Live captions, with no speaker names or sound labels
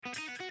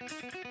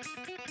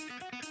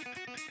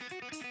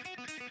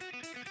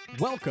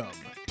Welcome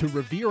to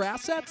Revere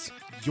Assets,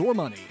 Your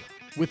Money,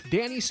 with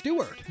Danny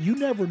Stewart, You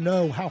never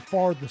know how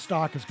far the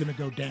stock is going to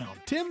go down.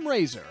 Tim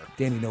Razor,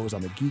 Danny knows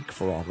I'm a geek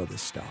for all of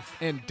this stuff.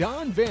 and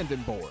Don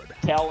Vandenborg.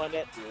 Telling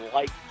it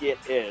like it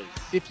is.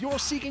 If you're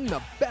seeking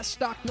the best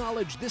stock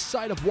knowledge this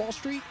side of Wall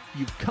Street,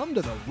 you've come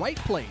to the right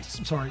place.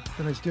 I'm sorry,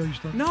 did I steal your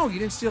stuff? No, you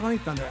didn't steal any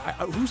thunder.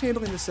 Who's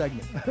handling this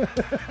segment?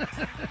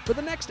 For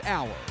the next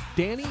hour,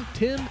 Danny,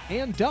 Tim,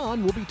 and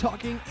Don will be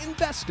talking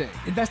investing,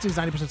 Investing is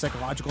 90%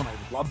 psychological, and I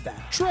love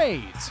that.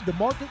 trades, The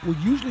market will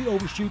usually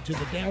overshoot to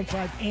the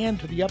downside and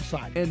to the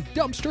upside. and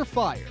dumpster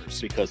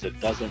fires. Because it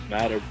doesn't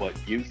matter what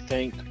you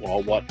think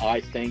or what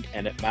I think,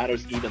 and it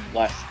matters even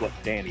less what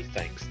Danny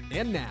thinks.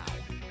 And now,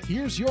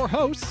 here's your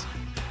hosts,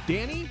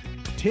 Danny,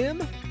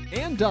 Tim,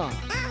 and Don.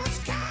 I was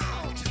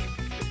caught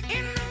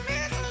in the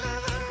middle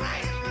of a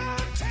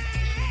railroad track.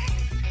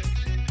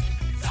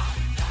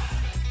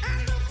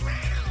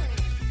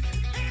 Underground,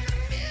 in the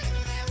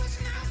middle there was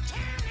no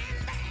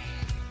turning back.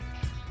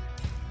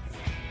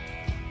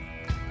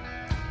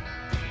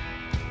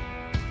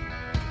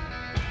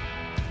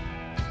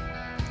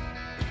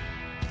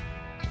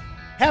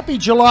 Happy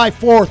July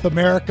 4th,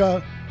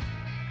 America.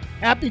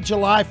 Happy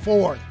July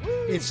 4th.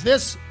 It's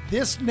this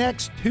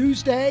next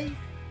Tuesday,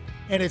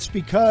 and it's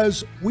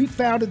because we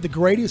founded the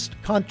greatest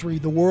country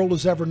the world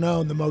has ever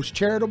known, the most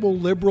charitable,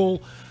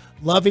 liberal,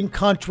 loving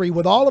country.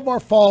 With all of our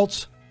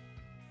faults,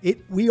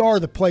 we are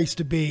the place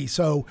to be.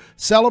 So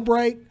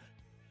celebrate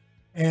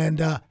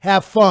and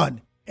have fun.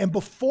 And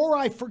before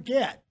I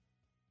forget,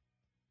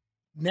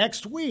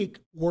 next week,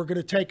 we're going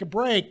to take a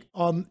break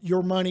on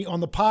Your Money on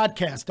the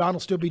podcast. Don will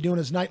still be doing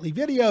his nightly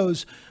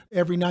videos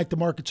every night the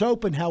market's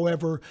open.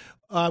 However,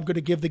 I'm going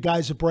to give the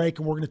guys a break,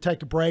 and we're going to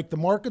take a break. The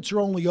markets are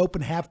only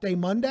open half day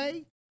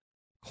Monday,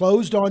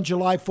 closed on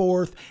July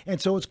 4th, and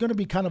so it's going to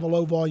be kind of a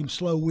low-volume,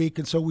 slow week.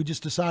 And so we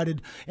just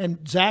decided, and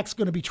Zach's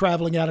going to be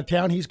traveling out of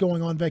town. He's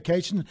going on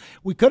vacation.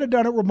 We could have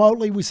done it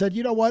remotely. We said,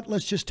 you know what,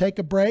 let's just take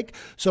a break.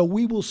 So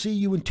we will see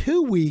you in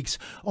 2 weeks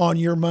on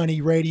Your Money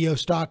Radio,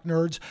 Stock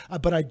Nerds.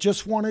 But I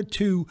just wanted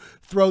to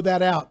throw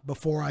that out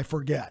before I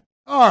forget.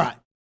 All right.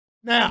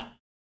 Now,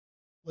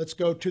 let's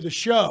go to the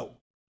show.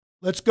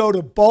 Let's go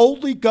to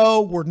Boldly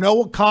Go where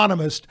no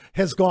economist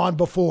has gone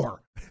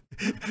before.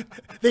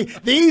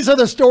 These are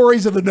the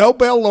stories of the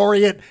Nobel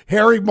laureate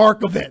Harry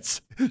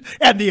Markowitz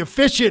and the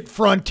efficient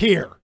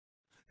frontier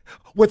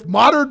with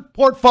modern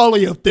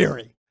portfolio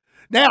theory.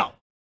 Now,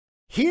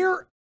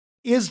 here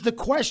is the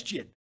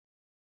question.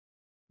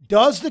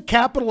 Does the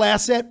capital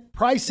asset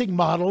pricing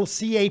model,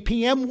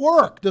 CAPM,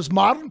 work? Does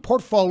modern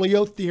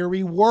portfolio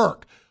theory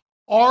work?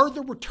 Are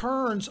the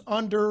returns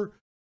under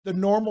the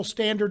normal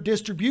standard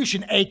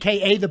distribution,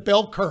 aka the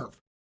bell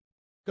curve?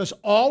 Because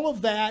all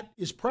of that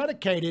is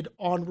predicated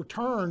on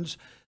returns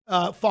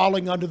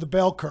falling under the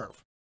bell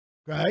curve.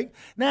 Okay.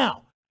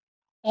 Now,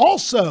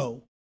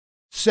 also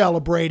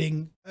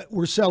celebrating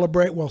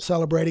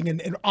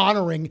and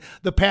honoring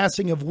the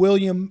passing of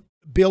William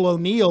Bill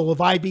O'Neill of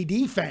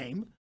IBD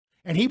fame.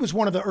 And he was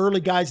one of the early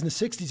guys in the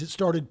 60s that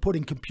started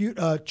putting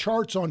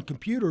charts on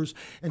computers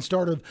and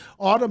started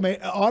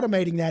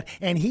automating that.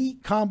 And he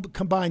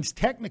combines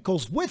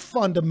technicals with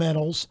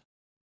fundamentals,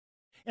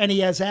 and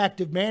he has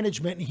active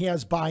management, and he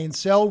has buy and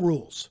sell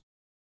rules.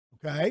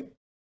 Okay?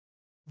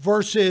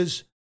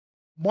 Versus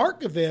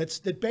Markowitz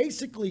that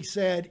basically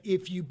said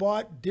if you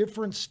bought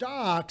different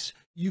stocks,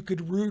 you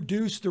could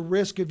reduce the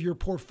risk of your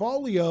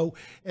portfolio,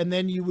 and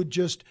then you would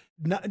just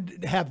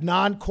have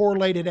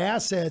non-correlated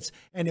assets,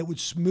 and it would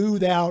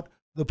smooth out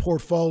the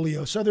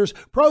portfolio. So there's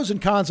pros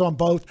and cons on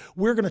both.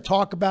 We're going to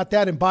talk about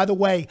that. And by the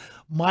way,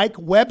 Mike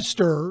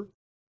Webster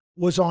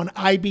was on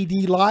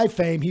IBD Live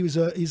fame. He's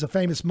a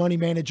famous money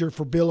manager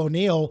for Bill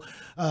O'Neill.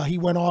 He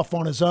went off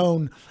on his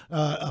own.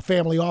 A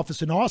family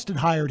office in Austin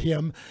hired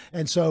him,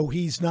 and so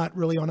he's not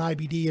really on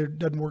IBD or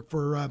doesn't work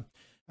for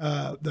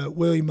the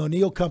William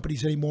O'Neill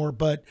companies anymore,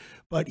 but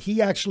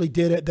he actually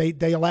did it.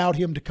 They allowed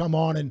him to come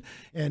on and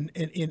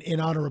in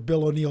honor of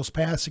Bill O'Neill's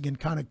passing and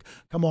kind of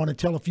come on and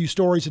tell a few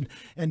stories.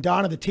 And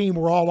Don and the team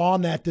were all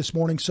on that this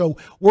morning. So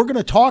we're going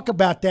to talk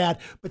about that,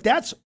 but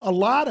that's a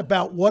lot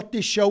about what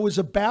this show is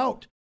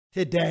about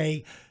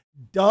today.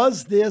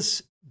 Is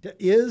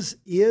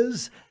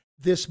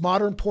this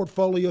modern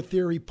portfolio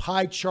theory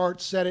pie chart,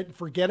 set it and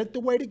forget it the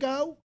way to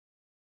go?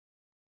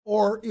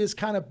 Or is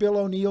kind of Bill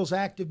O'Neill's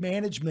active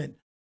management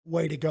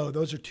way to go?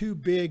 Those are two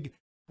big,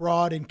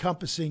 broad,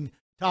 encompassing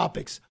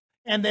topics.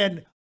 And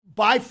then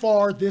by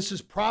far, this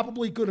is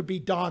probably going to be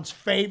Don's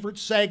favorite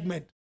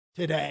segment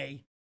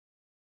today.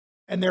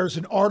 And there's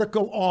an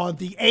article on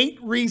the 8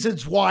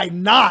 reasons why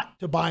not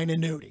to buy an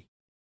annuity.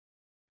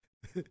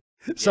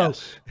 So,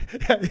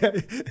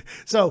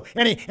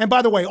 and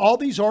by the way, all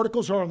these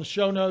articles are on the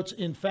show notes,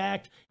 in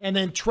fact, and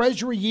then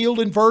treasury yield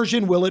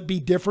inversion. Will it be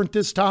different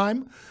this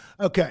time?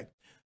 Okay.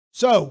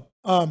 So,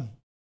 on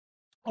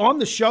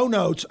the show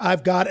notes,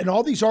 I've got, and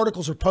all these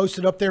articles are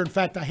posted up there. In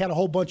fact, I had a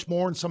whole bunch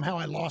more, and somehow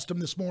I lost them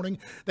this morning.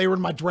 They were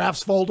in my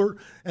drafts folder,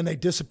 and they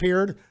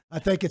disappeared. I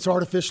think it's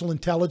artificial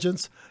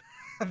intelligence.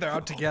 They're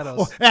out to get us.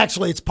 Well,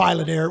 actually, it's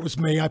Pilot Air. It was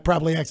me. I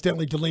probably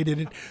accidentally deleted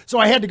it. So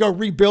I had to go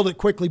rebuild it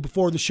quickly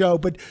before the show.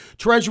 But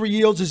Treasury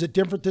yields, is it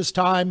different this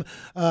time?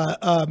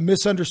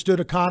 Misunderstood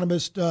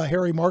economist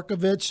Harry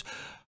Markowitz.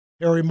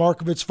 Harry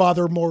Markowitz,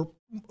 father of more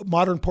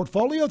modern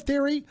portfolio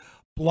theory.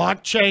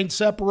 Blockchain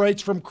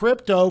separates from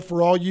crypto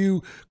for all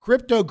you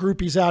crypto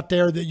groupies out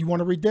there that you want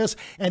to read this.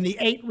 And the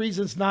 8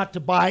 reasons not to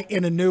buy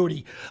an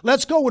annuity.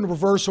 Let's go in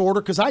reverse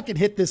order because I can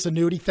hit this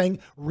annuity thing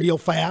real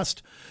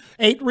fast.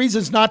 8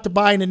 reasons not to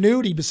buy an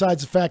annuity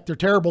besides the fact they're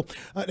terrible.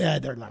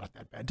 They're not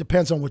that bad.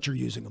 Depends on what you're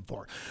using them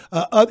for.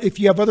 If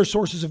you have other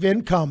sources of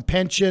income,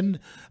 pension,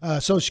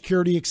 Social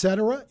Security,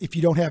 etc. If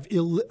you don't have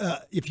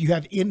if you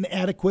have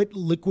inadequate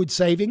liquid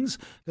savings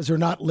because they're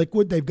not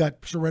liquid, they've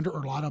got surrender,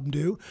 or a lot of them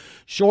do.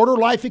 Shorter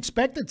life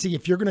expectancy.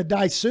 If you're going to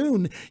die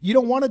soon, you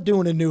don't want to do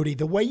an annuity.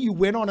 The way you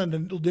win on an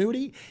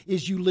annuity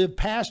is you live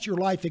past your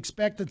life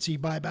expectancy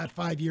by about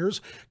 5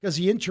 years because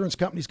the insurance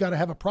company's got to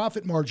have a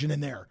profit margin in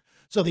there.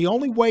 So the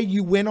only way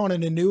you win on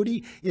an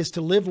annuity is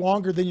to live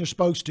longer than you're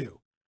supposed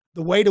to.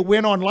 The way to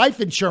win on life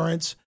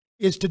insurance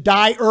is to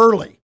die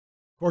early.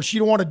 Of course, you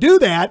don't want to do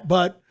that,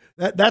 but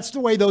that's the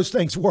way those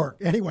things work.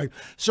 Anyway,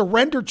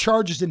 surrender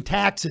charges and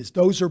taxes.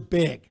 Those are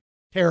big,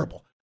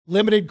 terrible.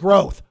 Limited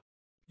growth.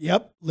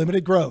 Yep,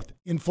 limited growth.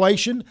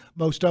 Inflation.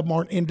 Most of them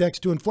aren't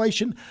indexed to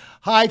inflation.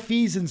 High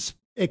fees and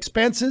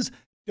expenses.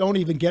 Don't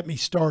even get me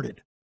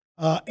started.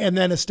 And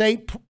then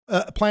estate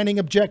planning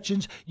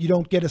objections, you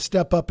don't get a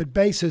step up in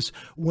basis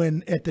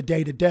when at the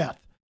date of death.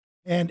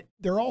 And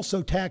they're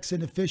also tax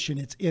inefficient.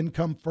 It's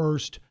income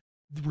first,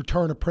 the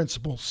return of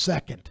principal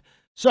second.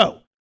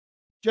 So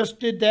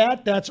just did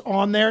that. That's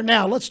on there.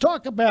 Now let's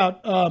talk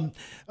about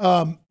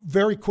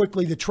very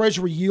quickly the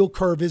Treasury yield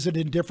curve. Isn't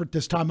indifferent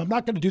this time? I'm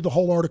not going to do the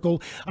whole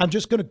article. I'm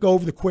just going to go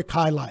over the quick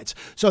highlights.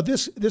 So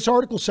this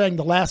article is saying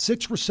the last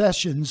 6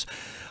 recessions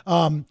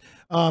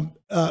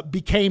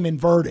became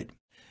inverted.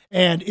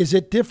 And is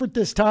it different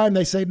this time?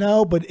 They say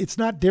no, but it's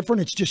not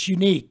different. It's just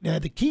unique. Now,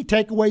 the key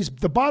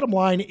takeaways, the bottom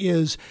line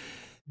is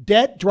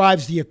debt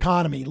drives the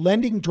economy.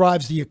 Lending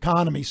drives the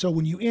economy. So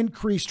when you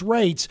increased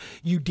rates,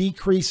 you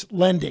decrease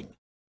lending.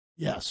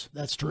 Yes,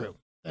 that's true.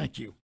 Thank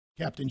you,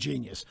 Captain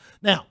Genius.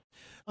 Now,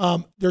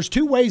 there's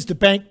 2 ways the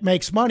bank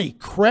makes money.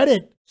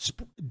 Credit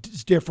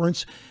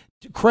difference,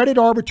 credit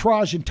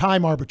arbitrage and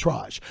time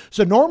arbitrage.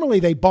 So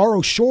normally they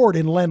borrow short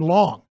and lend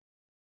long.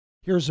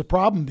 Here's the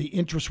problem. The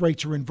interest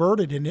rates are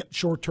inverted and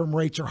short-term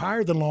rates are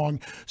higher than long.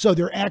 So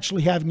they're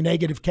actually having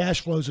negative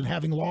cash flows and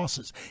having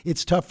losses.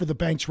 It's tough for the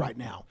banks right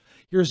now.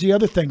 Here's the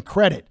other thing,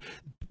 credit.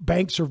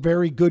 Banks are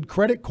very good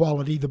credit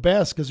quality, the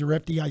best because they're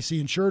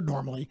FDIC insured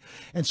normally.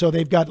 And so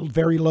they've got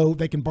very low,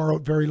 they can borrow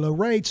at very low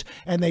rates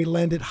and they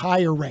lend at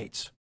higher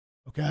rates.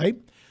 Okay?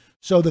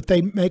 So that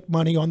they make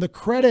money on the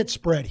credit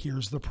spread.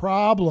 Here's the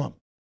problem.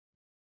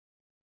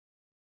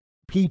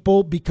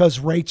 People, because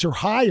rates are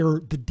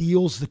higher, the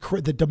deals,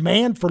 the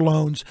demand for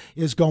loans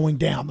is going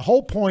down. The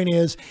whole point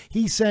is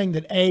he's saying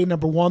that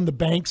number one, the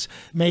banks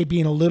may be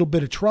in a little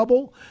bit of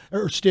trouble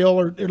or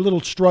a little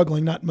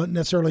struggling, not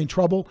necessarily in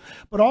trouble,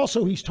 but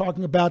also he's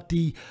talking about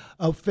the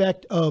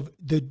effect of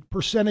the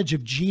percentage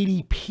of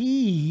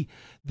GDP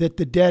that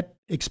the debt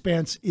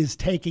expense is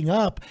taking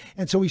up.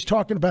 And so he's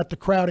talking about the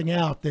crowding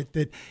out,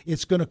 that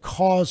it's going to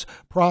cause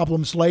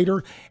problems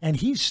later. And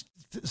he's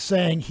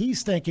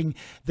thinking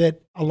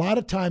that a lot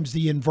of times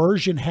the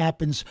inversion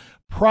happens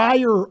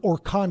prior or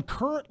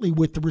concurrently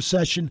with the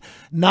recession,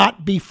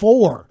 not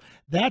before.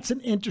 That's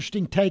an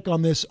interesting take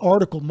on this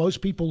article.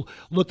 Most people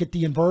look at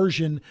the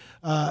inversion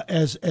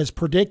as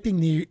predicting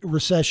the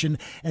recession.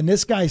 And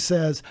this guy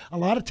says a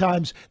lot of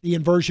times the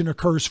inversion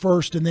occurs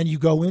first and then you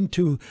go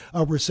into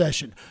a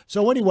recession.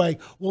 So anyway,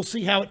 we'll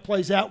see how it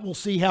plays out. We'll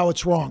see how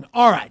it's wrong.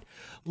 All right,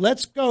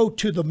 let's go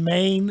to the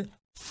main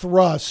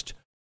thrust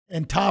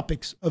and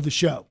topics of the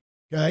show.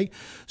 Okay.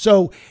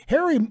 So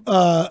Harry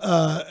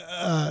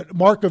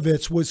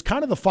Markowitz was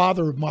kind of the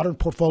father of modern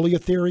portfolio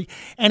theory,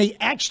 and he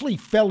actually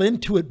fell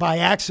into it by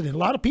accident. A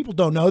lot of people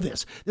don't know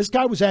this. This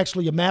guy was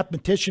actually a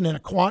mathematician and a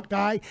quant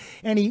guy,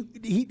 and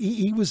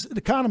he was an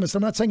economist.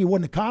 I'm not saying he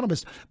wasn't an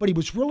economist, but he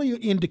was really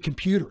into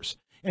computers,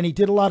 and he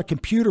did a lot of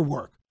computer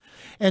work.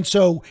 And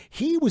so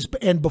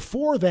and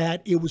before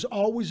that, it was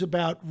always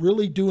about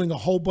really doing a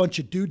whole bunch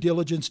of due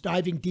diligence,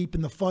 diving deep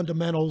in the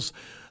fundamentals,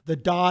 the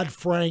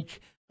Dodd-Frank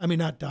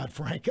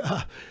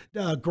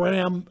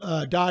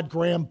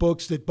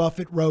books that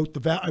Buffett wrote,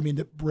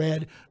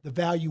 the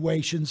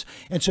valuations.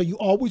 And so you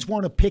always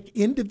want to pick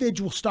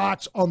individual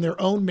stocks on their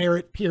own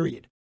merit,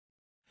 period.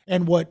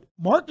 And what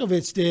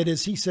Markowitz did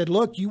is he said,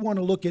 look, you want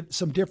to look at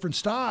some different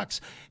stocks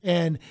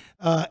and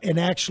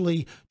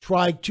actually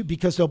try to,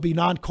 because they'll be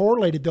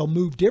non-correlated, they'll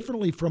move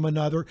differently from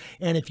another.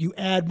 And if you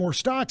add more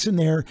stocks in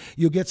there,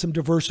 you'll get some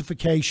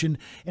diversification.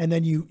 And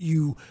then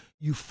you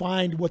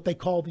find what they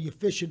call the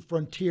efficient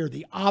frontier,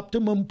 the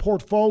optimum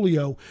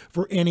portfolio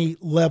for any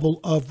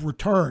level of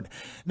return.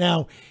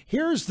 Now,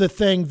 here's the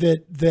thing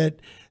that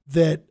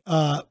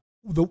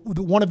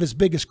one of his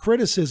biggest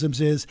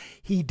criticisms is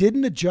he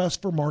didn't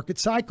adjust for market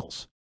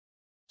cycles.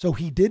 So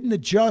he didn't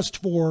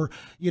adjust for,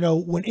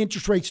 when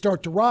interest rates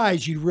start to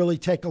rise, you'd really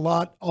take a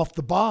lot off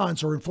the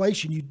bonds or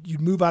inflation.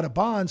 You'd move out of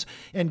bonds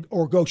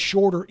or go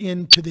shorter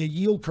into the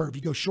yield curve.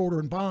 You go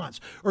shorter in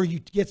bonds, or you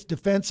get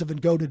defensive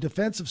and go to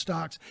defensive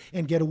stocks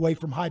and get away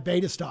from high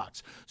beta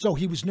stocks. So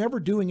he was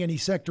never doing any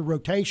sector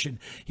rotation.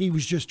 He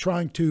was just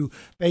trying to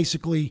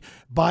basically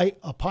buy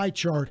a pie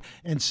chart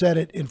and set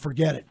it and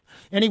forget it.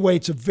 Anyway,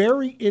 it's a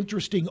very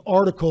interesting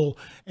article,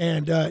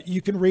 and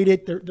you can read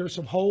it. There's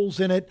some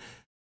holes in it.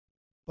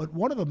 But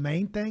one of the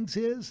main things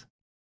is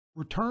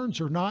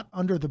returns are not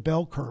under the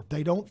bell curve.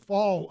 They don't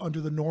fall under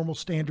the normal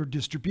standard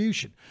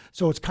distribution.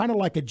 So it's kind of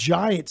like a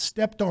giant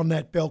stepped on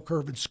that bell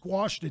curve and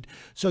squashed it,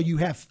 so you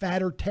have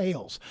fatter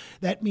tails.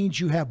 That means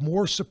you have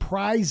more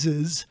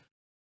surprises,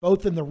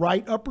 both in the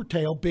right upper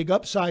tail, big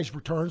upsized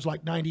returns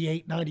like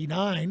 98,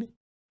 99,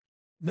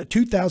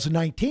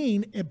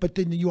 2019, but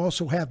then you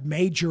also have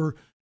major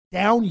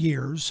down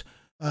years,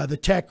 the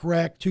tech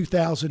wreck,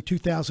 2000,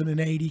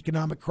 2008,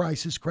 economic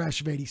crisis,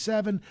 crash of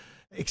 87,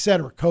 et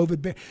cetera,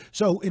 COVID.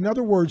 So in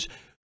other words,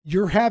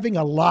 you're having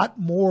a lot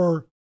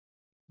more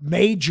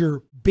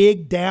major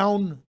big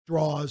down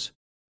draws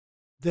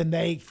than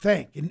they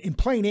think. In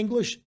plain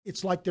English,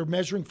 it's like they're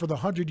measuring for the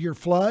 100-year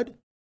flood,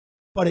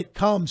 but it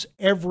comes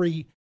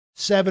every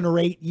 7 or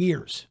 8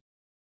 years.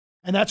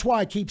 And that's why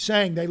I keep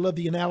saying, they love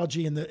the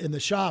analogy in the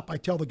shop. I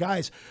tell the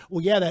guys,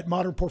 well, yeah, that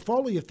modern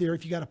portfolio theory,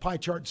 if you got a pie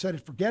chart and set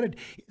it, forget it.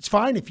 It's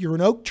fine if you're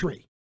an oak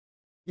tree.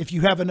 If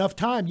you have enough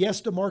time, yes,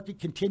 the market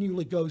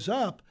continually goes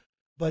up,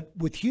 but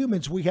with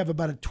humans, we have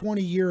about a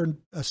 20-year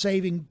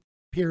saving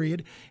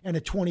period and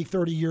a 20,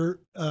 30-year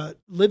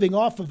living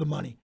off of the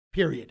money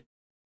period.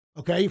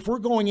 Okay, if we're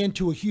going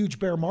into a huge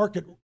bear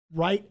market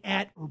right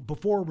at or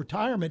before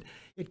retirement,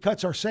 it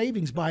cuts our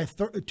savings by a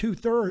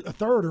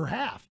third or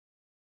half.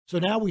 So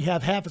now we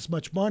have half as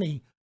much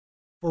money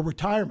for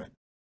retirement.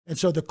 And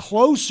so the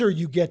closer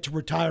you get to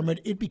retirement,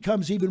 it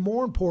becomes even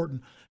more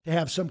important to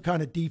have some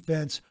kind of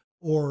defense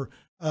or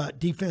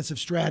defensive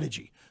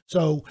strategy.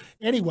 So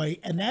anyway,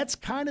 and that's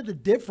kind of the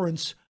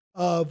difference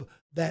of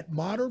that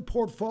modern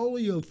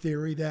portfolio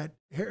theory, that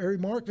Harry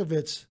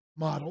Markowitz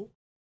model,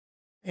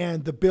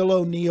 and the Bill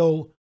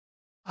O'Neill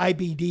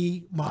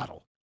IBD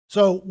model.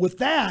 So with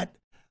that,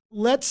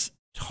 let's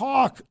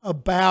talk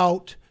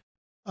about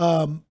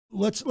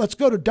let's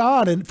go to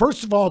Don. And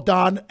first of all,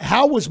 Don,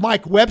 how was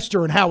Mike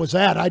Webster and how was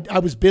that? I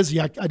was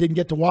busy. I didn't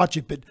get to watch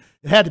it, but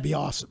it had to be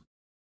awesome.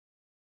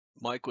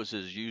 Mike was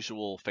his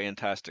usual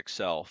fantastic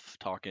self,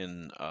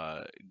 talking,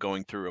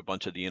 going through a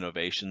bunch of the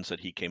innovations that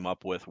he came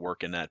up with,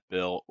 working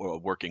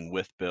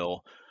with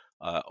Bill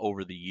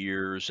over the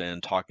years,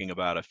 and talking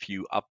about a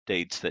few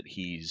updates that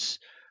he's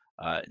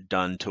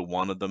done to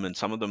one of them, and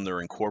some of them they're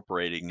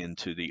incorporating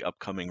into the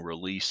upcoming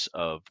release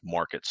of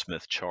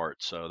MarketSmith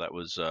charts. So that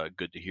was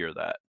good to hear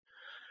that.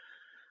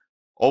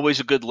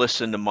 Always a good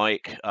listen to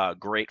Mike.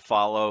 Great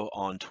follow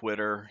on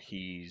Twitter.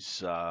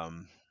 He's,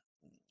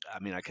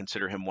 I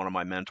consider him one of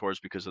my mentors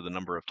because of the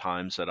number of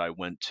times that I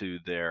went to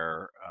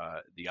the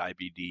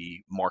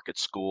IBD market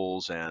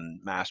schools and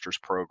master's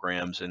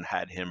programs and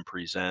had him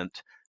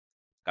present.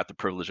 Got the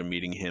privilege of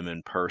meeting him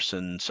in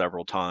person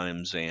several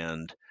times,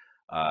 and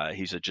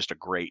he's just a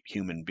great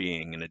human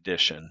being in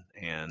addition.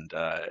 And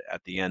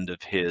at the end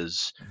of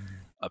his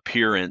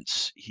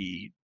appearance,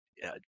 he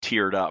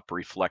teared up,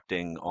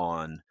 reflecting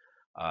on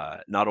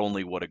not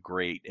only what a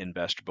great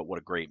investor, but what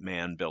a great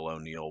man Bill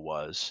O'Neill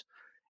was.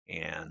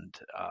 And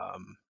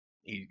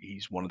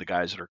he's one of the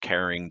guys that are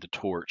carrying the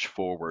torch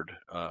forward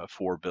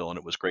for Bill, and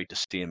it was great to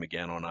see him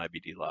again on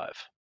IBD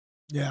Live.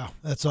 Yeah,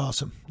 that's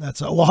awesome.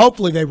 Well,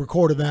 hopefully they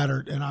recorded that,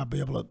 and I'll be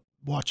able to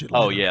watch it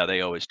later. Oh yeah,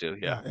 they always do.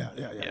 Yeah.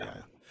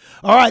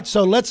 All right,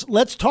 so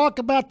let's talk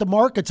about the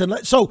markets, and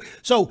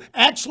so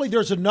actually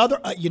there's another.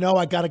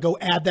 I got to go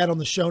add that on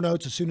the show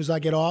notes as soon as I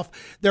get off.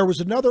 There was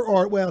another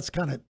art. Well, it's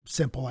kind of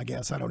simple, I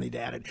guess. I don't need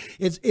to add it.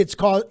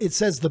 It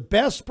says the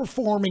best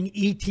performing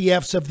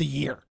ETFs of the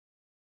year,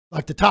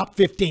 like the top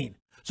 15.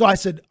 So I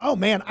said, oh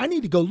man, I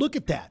need to go look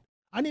at that.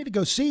 I need to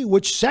go see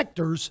which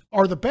sectors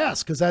are the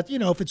best, because that,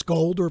 if it's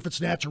gold or if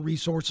it's natural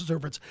resources or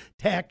if it's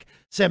tech,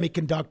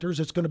 semiconductors,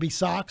 it's going to be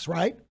stocks,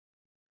 right?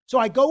 So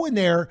I go in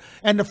there,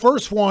 and the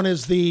first one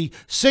is the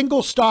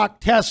single stock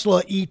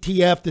Tesla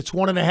ETF that's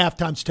 1.5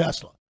 times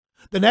Tesla.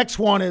 The next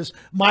one is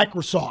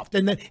Microsoft.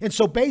 And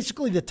so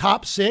basically the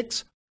top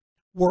 6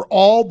 were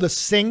all the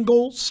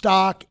single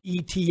stock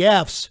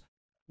ETFs,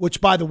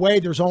 which, by the way,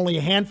 there's only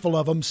a handful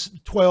of them,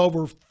 12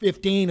 or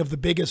 15 of the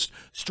biggest,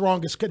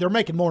 strongest. They're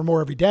making more and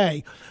more every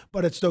day,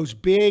 but it's those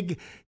big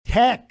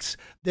techs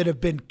that have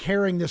been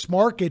carrying this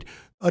market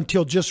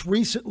until just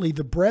recently.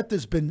 The breadth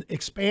has been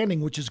expanding,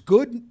 which is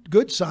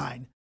good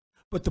sign.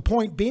 But the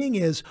point being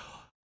is,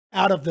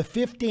 out of the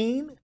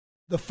 15,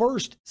 the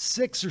first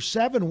 6 or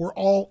 7 were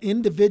all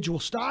individual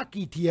stock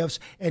ETFs,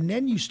 and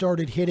then you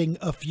started hitting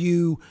a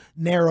few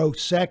narrow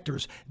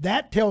sectors.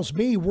 That tells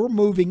me we're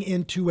moving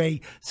into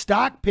a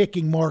stock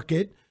picking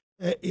market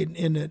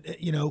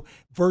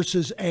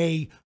versus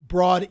a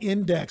broad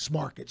index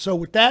market. So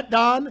with that,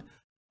 Don,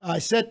 I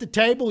set the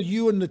table.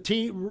 You and the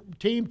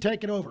team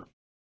take it over.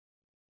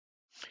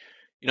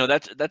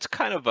 That's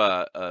kind of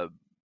a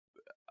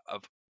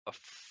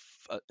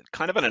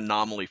kind of an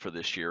anomaly for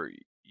this year.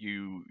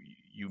 You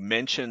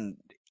mentioned,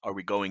 are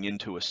we going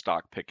into a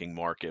stock picking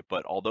market?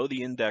 But although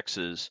the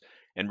indexes,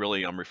 and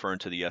really I'm referring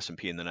to the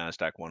S&P and the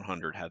NASDAQ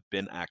 100, have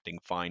been acting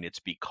fine, it's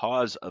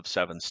because of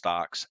 7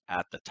 stocks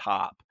at the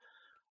top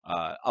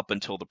up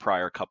until the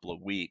prior couple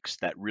of weeks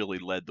that really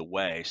led the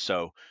way.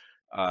 So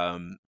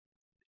um,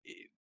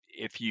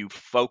 if you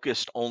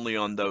focused only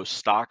on those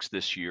stocks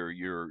this year,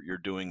 you're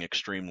doing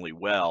extremely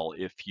well.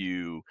 If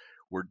you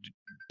were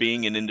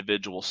being an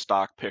individual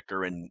stock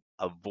picker and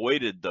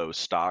avoided those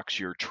stocks,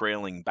 you're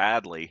trailing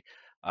badly,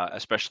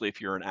 especially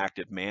if you're an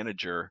active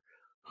manager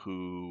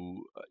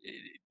who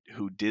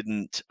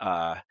didn't.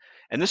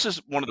 And this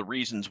is one of the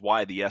reasons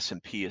why the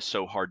S&P is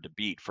so hard to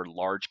beat for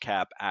large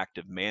cap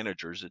active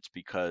managers. It's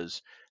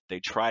because they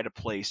try to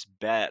place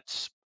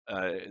bets.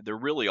 They're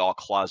really all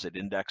closet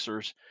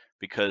indexers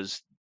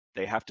because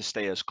they have to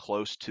stay as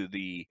close to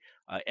the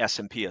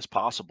S&P as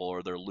possible,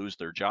 or they'll lose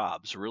their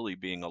jobs. Really,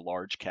 being a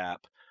large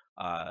cap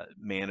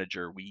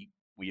manager, we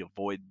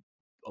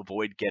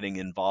avoid getting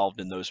involved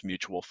in those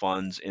mutual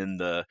funds in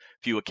the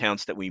few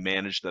accounts that we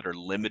manage that are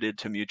limited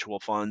to mutual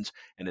funds,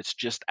 and it's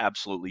just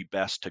absolutely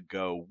best to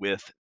go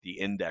with the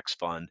index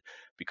fund,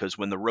 because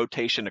when the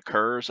rotation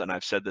occurs, and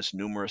I've said this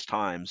numerous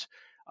times,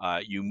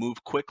 you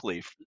move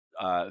quickly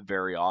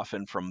very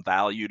often from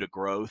value to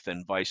growth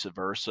and vice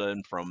versa,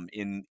 and from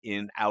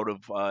out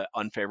of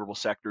unfavorable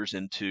sectors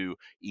into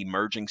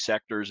emerging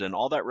sectors, and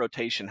all that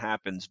rotation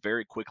happens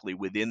very quickly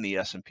within the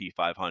S&P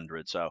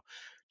 500. So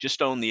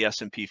just own the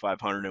S&P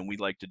 500, and we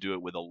like to do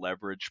it with a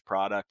leverage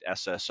product,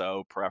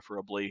 SSO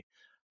preferably,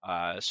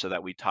 so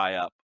that we tie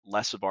up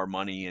less of our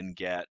money and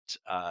get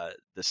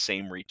the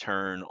same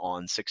return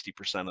on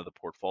 60% of the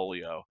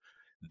portfolio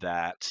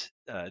that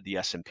the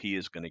S&P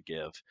is going to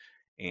give.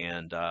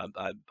 And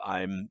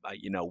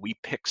we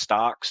pick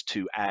stocks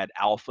to add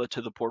alpha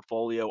to the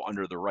portfolio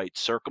under the right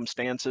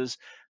circumstances.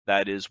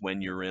 That is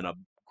when you're in a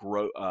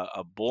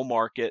bull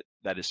market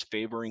that is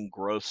favoring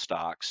growth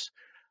stocks,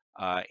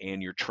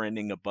 and you're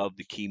trending above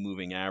the key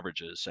moving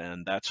averages.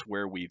 And that's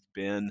where we've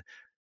been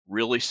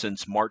really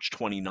since March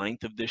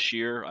 29th of this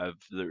year.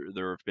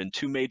 There have been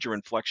 2 major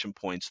inflection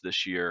points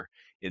this year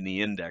in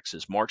the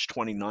indexes. March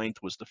 29th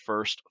was the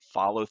first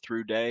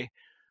follow-through day,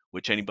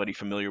 which anybody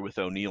familiar with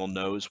O'Neill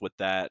knows what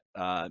that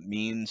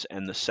means.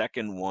 And the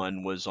second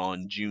one was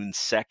on June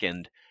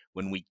 2nd,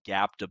 when we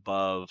gapped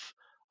above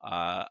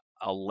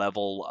a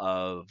level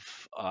of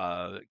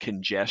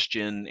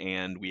congestion,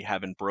 and we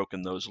haven't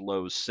broken those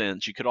lows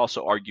since. You could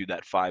also argue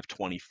that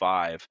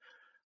 525,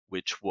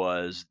 which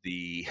was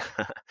the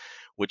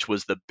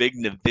big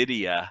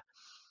NVIDIA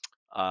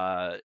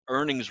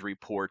earnings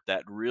report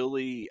that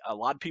really a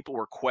lot of people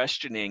were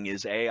questioning,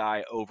 is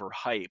AI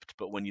overhyped?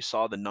 But when you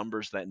saw the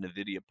numbers that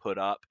NVIDIA put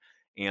up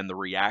and the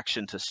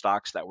reaction to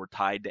stocks that were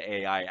tied to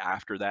AI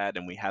after that,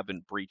 and we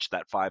haven't breached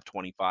that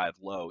 525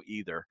 low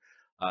either.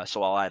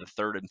 So I'll add a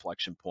third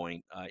inflection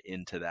point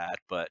into that.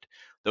 But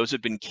those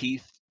have been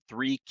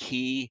 3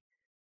 key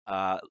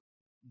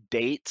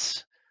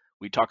dates.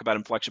 We talk about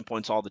inflection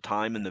points all the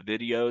time in the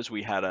videos.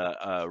 We had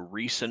a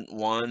recent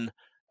one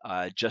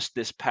just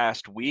this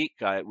past week.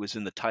 It was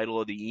in the title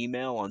of the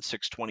email on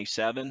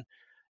 6/27.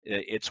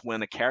 It's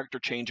when a character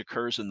change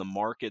occurs in the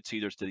markets,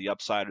 either to the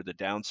upside or the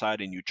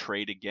downside, and you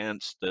trade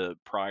against the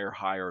prior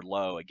high or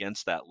low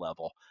against that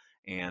level.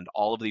 And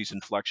all of these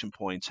inflection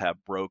points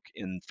have broke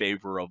in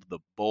favor of the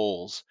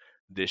bulls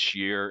this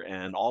year.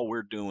 And all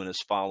we're doing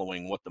is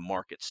following what the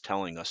market's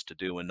telling us to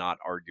do and not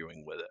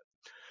arguing with it.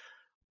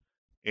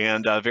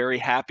 And very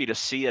happy to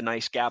see a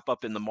nice gap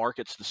up in the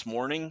markets this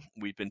morning.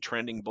 We've been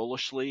trending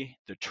bullishly.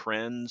 The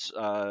trends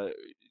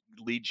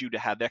lead you to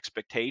have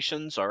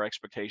expectations. Our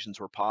expectations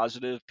were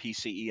positive.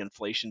 PCE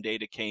inflation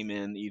data came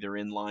in either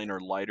in line or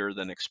lighter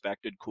than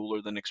expected,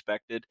 cooler than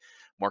expected.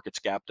 Markets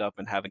gapped up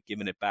and haven't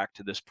given it back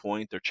to this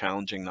point. They're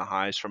challenging the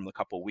highs from a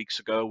couple weeks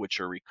ago, which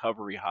are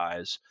recovery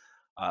highs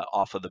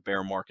off of the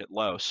bear market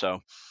low.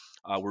 So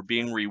we're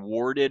being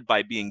rewarded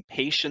by being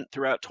patient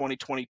throughout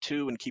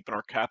 2022 and keeping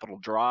our capital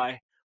dry,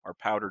 our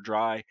powder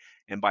dry,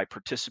 and by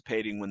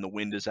participating when the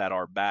wind is at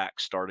our back,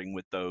 starting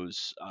with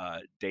those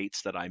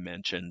dates that I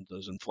mentioned,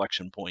 those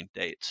inflection point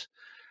dates,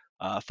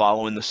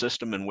 following the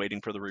system and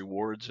waiting for the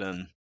rewards,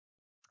 and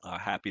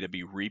happy to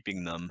be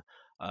reaping them,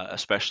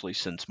 especially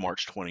since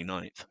March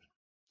 29th.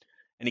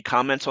 Any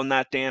comments on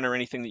that, Dan, or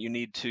anything that you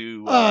need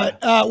to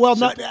well,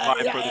 not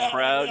for the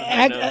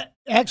crowd?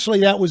 Actually,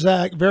 that was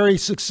very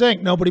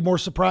succinct. Nobody more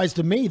surprised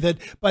than me.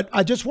 But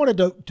I just wanted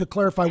to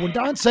clarify when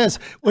Don says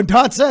like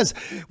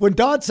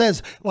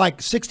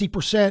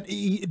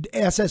 60%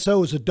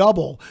 SSO is a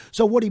double.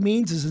 So what he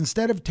means is,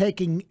 instead of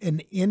taking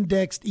an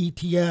indexed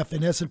ETF,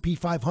 an S&P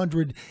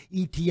 500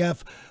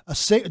 ETF,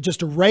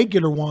 just a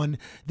regular one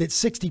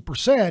that's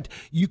 60%,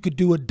 you could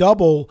do a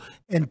double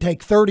and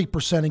take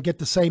 30% and get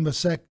the same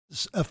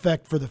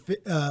effect for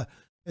the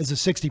as a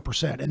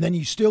 60%, and then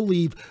you still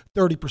leave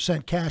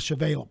 30% cash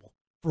available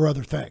for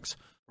other things.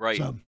 Right.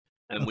 So,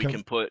 And we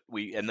okay. can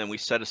and then we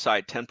set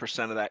aside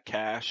 10% of that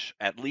cash,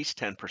 at least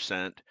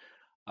 10%,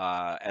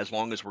 as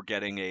long as we're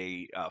getting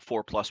a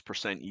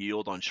 4+%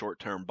 yield on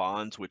short-term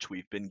bonds, which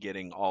we've been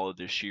getting all of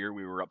this year.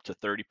 We were up to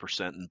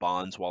 30% in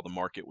bonds while the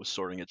market was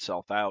sorting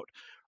itself out.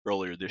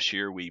 Earlier this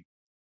year, we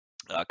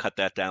cut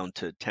that down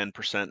to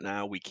 10%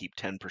 now. We keep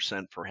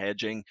 10% for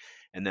hedging,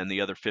 and then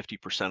the other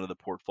 50% of the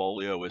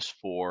portfolio is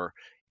for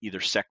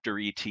either sector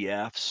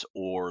ETFs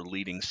or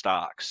leading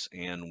stocks.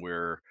 And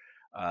we're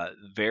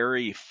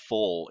very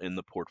full in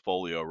the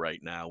portfolio right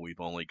now. We've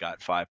only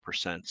got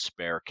 5%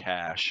 spare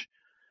cash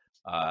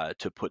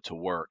to put to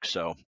work.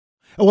 So,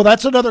 Well,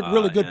 that's another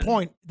really good and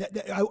point.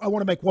 I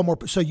want to make one more.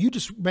 So you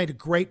just made a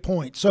great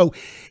point. So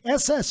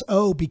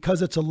SSO,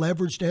 because it's a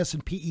leveraged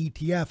S&P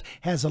ETF,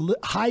 has a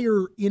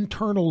higher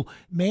internal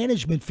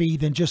management fee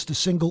than just a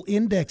single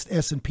indexed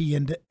S&P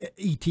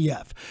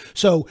ETF.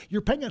 So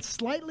you're paying a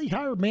slightly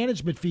higher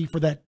management fee for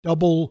that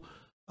double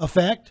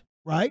effect,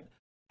 right?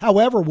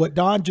 However, what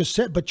Don just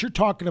said, but you're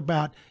talking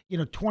about,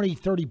 20,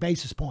 30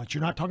 basis points.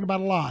 You're not talking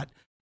about a lot.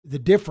 The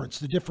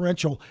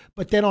differential.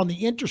 But then on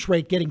the interest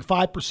rate, getting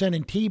 5%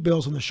 in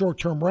T-bills on the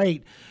short-term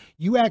rate,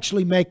 you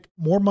actually make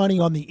more money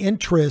on the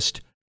interest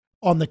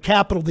on the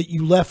capital that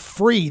you left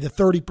free, the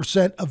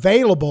 30%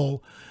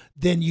 available,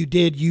 than you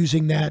did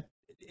using that,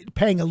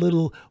 paying a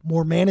little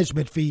more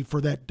management fee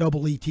for that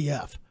double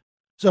ETF.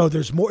 So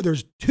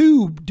there's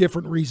two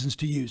different reasons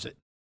to use it.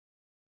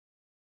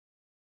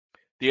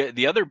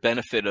 the other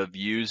benefit of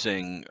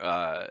using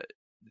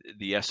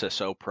the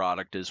SSO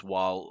product is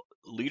while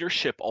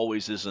leadership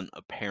always isn't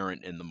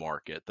apparent in the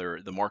market,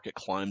 the market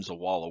climbs a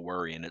wall of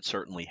worry, and it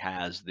certainly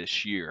has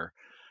this year.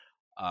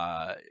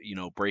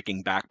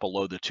 Breaking back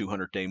below the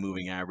 200-day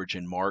moving average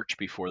in March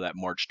before that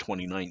March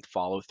 29th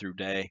follow-through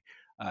day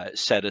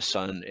set us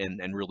on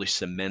and really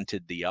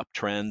cemented the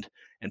uptrend.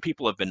 And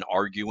people have been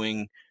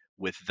arguing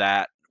with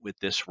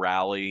this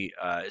rally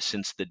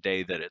since the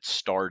day that it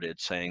started,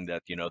 saying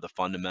that the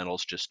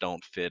fundamentals just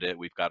don't fit it.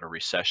 We've got a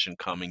recession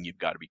coming. You've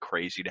got to be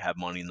crazy to have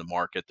money in the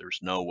market. There's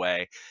no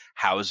way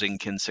housing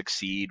can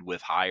succeed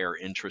with higher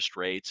interest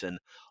rates. And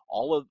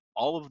all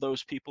of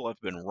those people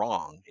have been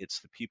wrong.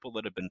 It's the people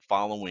that have been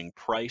following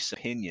price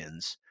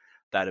opinions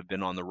that have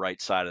been on the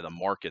right side of the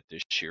market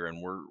this year,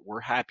 and we're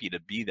happy to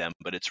be them.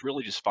 But it's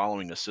really just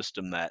following a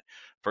system that,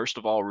 first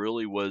of all,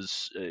 really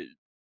was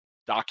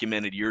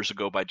documented years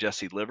ago by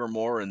Jesse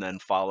Livermore, and then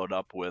followed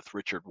up with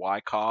Richard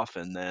Wyckoff,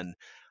 and then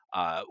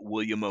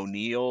William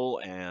O'Neill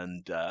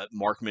and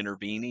Mark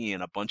Minervini,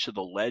 and a bunch of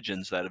the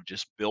legends that have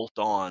just built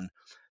on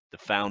the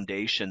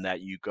foundation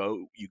that you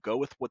go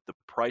with what the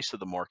price of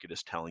the market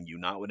is telling you,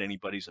 not what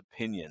anybody's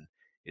opinion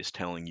is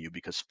telling you,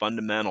 because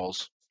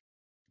fundamentals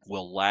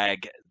will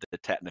lag the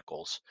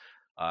technicals.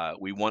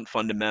 We want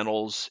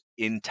fundamentals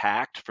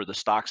intact for the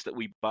stocks that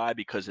we buy,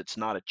 because it's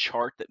not a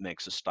chart that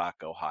makes a stock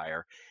go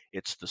higher.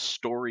 It's the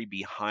story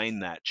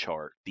behind that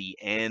chart, the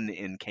N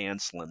in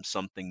CanSlim,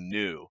 something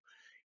new.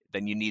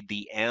 Then you need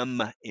the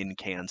M in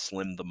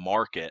CanSlim, the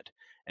market.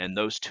 And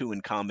those two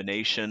in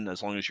combination,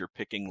 as long as you're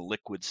picking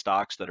liquid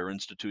stocks that are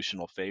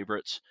institutional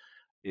favorites,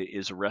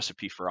 is a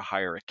recipe for a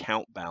higher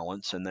account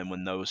balance. And then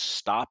when those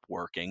stop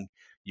working,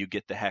 you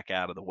get the heck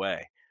out of the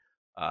way.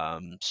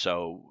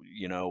 So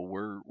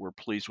we're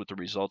pleased with the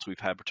results we've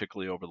had,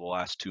 particularly over the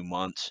last 2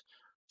 months,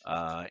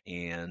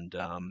 and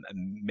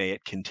may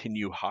it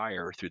continue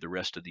higher through the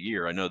rest of the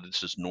year. I know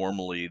this is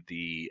normally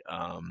the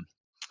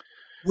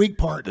Weak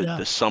part,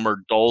 the summer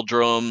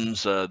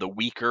doldrums, the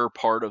weaker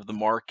part of the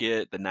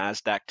market. The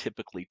Nasdaq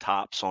typically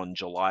tops on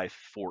July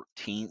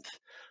 14th.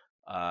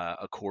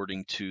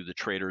 According to the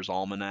Traders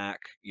Almanac.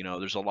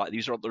 There's a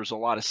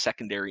lot of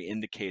secondary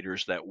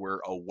indicators that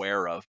we're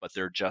aware of, but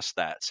they're just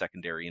that,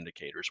 secondary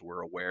indicators.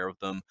 We're aware of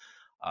them,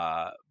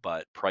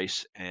 but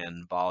price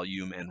and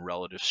volume and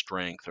relative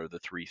strength are the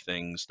three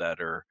things that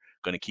are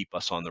going to keep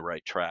us on the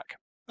right track.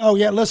 Oh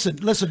yeah, listen.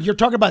 You're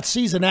talking about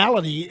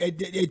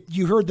seasonality.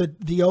 You heard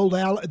the old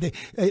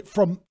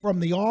from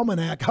the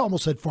almanac. I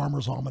almost said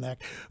Farmer's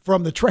Almanac.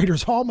 From the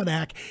Traders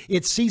Almanac,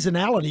 it's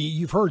seasonality.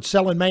 You've heard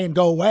sell in May and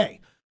go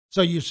away.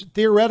 So you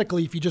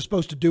theoretically, if you're just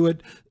supposed to do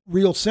it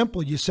real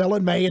simple, you sell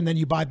in May and then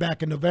you buy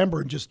back in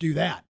November and just do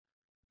that.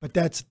 But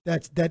that's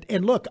that.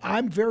 And look,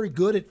 I'm very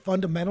good at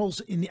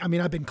fundamentals.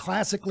 I've been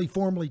classically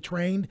formally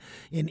trained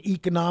in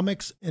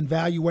economics and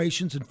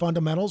valuations and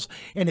fundamentals.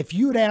 And if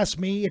you had asked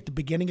me at the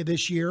beginning of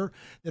this year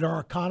that our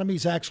economy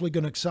is actually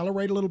going to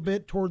accelerate a little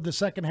bit toward the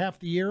second half of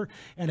the year,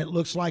 and it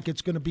looks like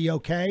it's going to be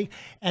okay,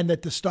 and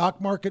that the stock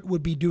market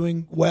would be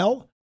doing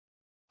well,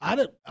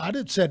 I'd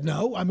have said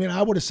no. I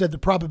would have said the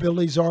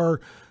probabilities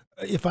are,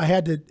 if I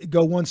had to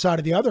go one side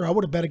or the other, I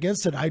would have bet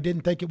against it. I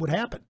didn't think it would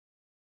happen.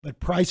 But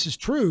price is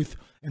truth,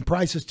 and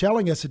price is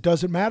telling us it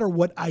doesn't matter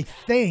what I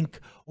think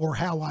or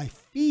how I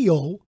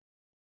feel.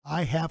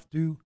 I have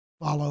to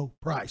follow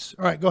price.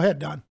 All right, go ahead,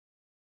 Don.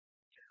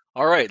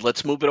 All right,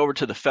 let's move it over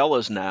to the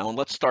fellas now, and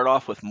let's start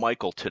off with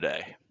Michael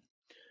today.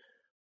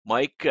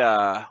 Mike,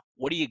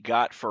 what do you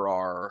got for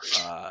our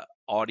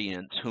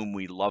audience whom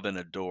we love and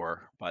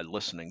adore by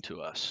listening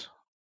to us?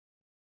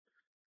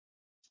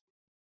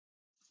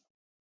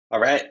 All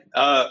right.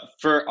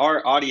 For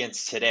our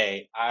audience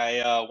today,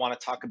 I want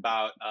to talk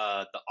about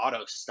the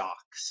auto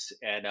stocks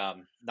and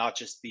not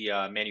just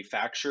the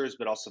manufacturers,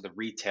 but also the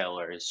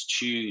retailers,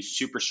 two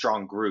super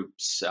strong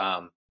groups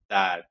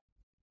that,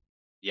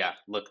 yeah,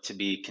 look to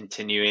be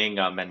continuing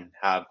and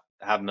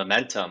have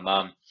momentum.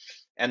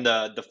 And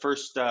the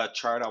first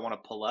chart I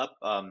want to pull up,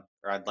 or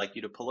I'd like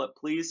you to pull up,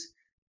 please,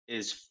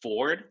 is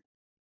Ford,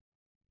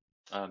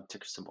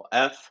 ticker symbol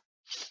F.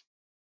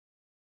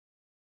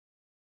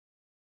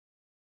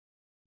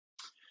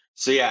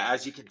 So yeah,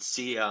 as you can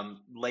see,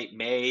 late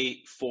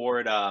May,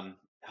 Ford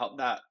held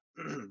that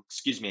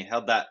excuse me,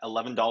 held that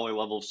 $11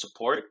 level of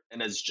support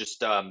and has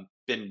just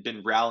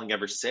been rallying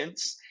ever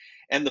since.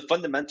 And the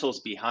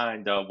fundamentals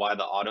behind why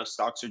the auto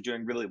stocks are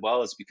doing really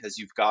well is because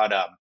you've got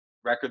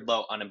record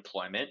low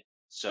unemployment,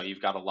 so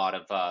you've got a lot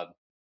of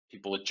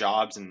people with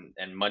jobs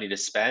and money to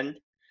spend.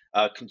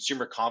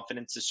 Consumer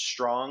confidence is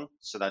strong,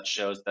 so that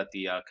shows that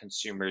the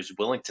consumer is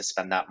willing to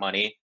spend that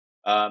money,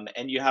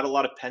 and you had a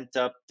lot of pent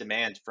up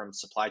demand from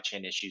supply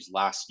chain issues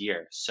last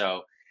year.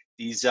 So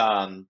these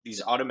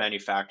auto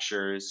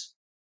manufacturers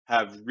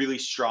have really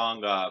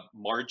strong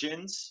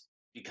margins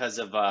because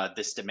of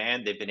this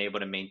demand. They've been able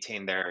to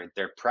maintain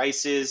their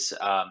prices,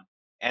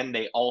 and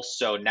they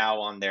also now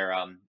on their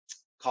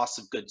cost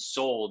of goods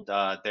sold,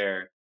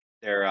 their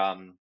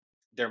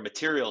their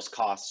materials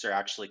costs are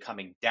actually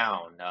coming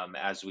down,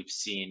 as we've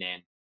seen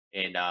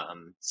in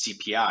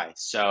CPI.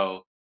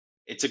 So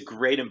it's a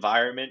great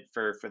environment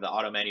for the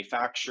auto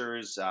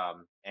manufacturers,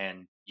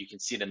 and you can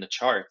see it in the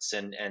charts.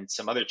 And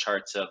some other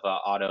charts of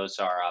autos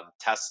are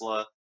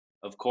Tesla,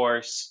 of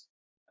course,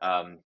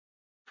 um,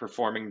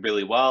 performing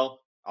really well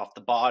off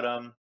the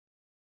bottom.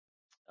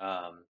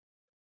 Um,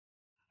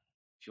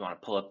 if you want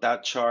to pull up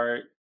that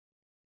chart,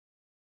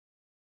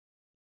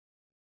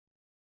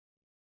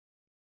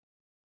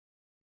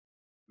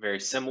 very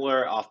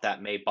similar off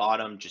that May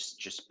bottom,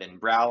 just been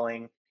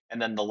rallying.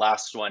 And then the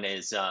last one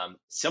is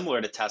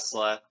similar to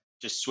Tesla,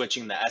 just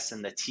switching the S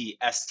and the T,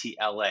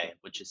 STLA,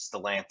 which is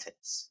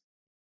Stellantis.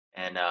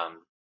 And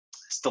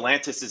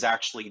Stellantis is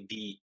actually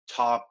the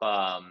top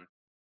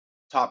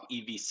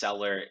EV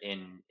seller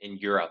in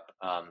Europe,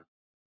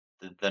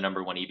 the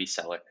number one EV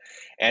seller,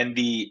 and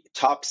the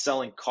top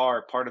selling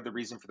car. Part of the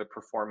reason for the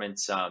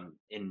performance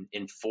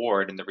in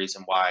Ford and the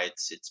reason why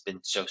it's been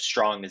so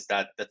strong is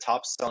that the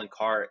top selling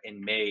car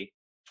in May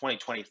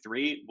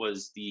 2023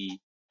 was the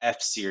F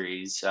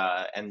Series,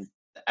 and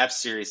the F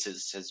Series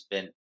has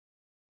been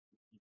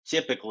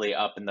typically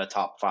up in the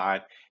top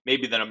five,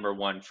 maybe the number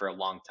one for a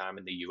long time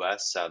in the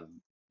US.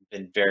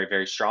 Been very,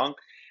 very strong.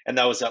 And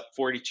that was up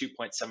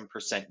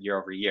 42.7% year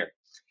over year.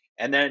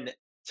 And then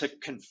to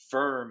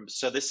confirm,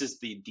 so this is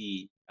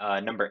the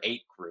number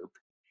 8 group.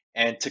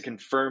 And to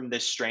confirm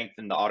this strength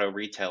in the auto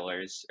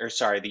retailers, or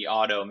sorry, the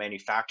auto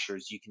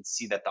manufacturers, you can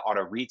see that the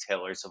auto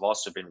retailers have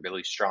also been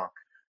really strong.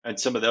 And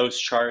some of those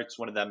charts,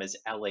 one of them is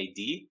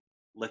LAD,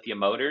 Lithium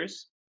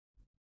Motors.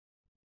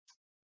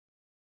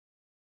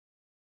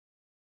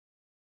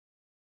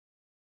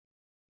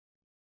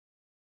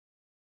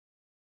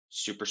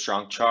 Super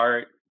strong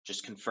chart,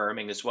 just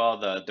confirming as well.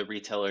 The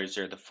retailers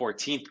are the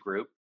 14th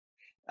group.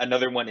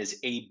 Another one is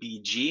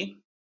ABG.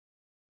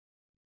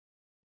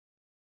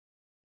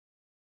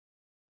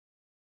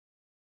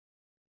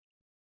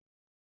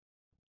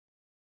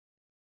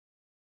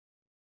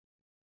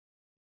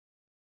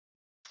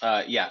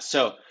 Yeah,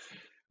 so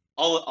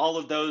all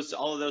of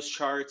those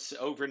charts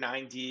over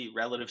 90,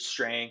 relative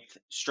strength,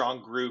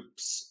 strong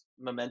groups,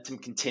 momentum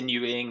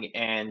continuing.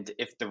 And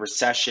if the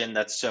recession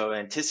that's so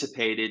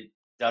anticipated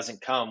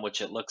doesn't come,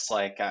 which it looks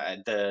like,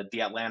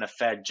 the Atlanta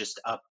Fed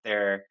just upped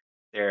their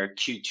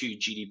Q2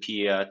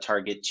 GDP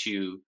target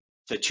to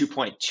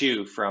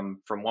 2.2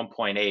 from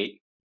 1.8,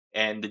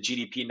 and the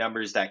GDP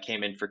numbers that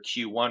came in for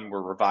Q1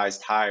 were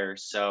revised higher.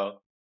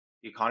 So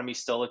the economy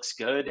still looks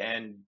good,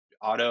 and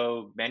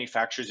auto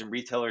manufacturers and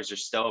retailers are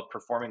still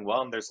performing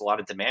well, and there's a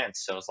lot of demand.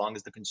 So as long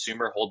as the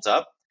consumer holds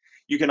up,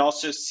 you can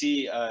also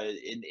see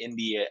in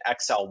the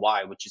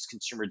XLY, which is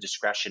consumer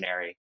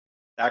discretionary,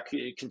 that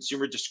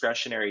consumer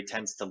discretionary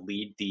tends to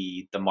lead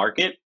the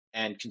market,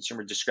 and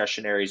consumer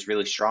discretionary is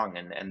really strong,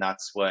 and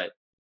that's what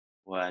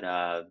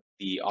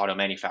the auto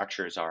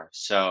manufacturers are.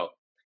 So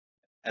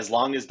as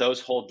long as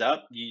those hold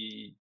up,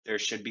 there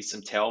should be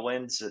some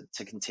tailwinds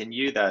to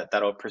continue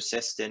that'll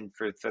persist in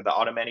for the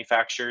auto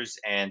manufacturers.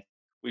 And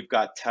we've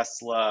got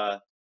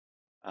Tesla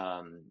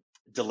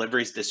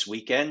deliveries this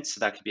weekend, so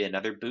that could be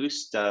another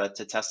boost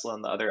to Tesla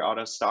and the other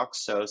auto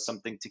stocks. So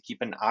something to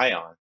keep an eye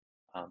on.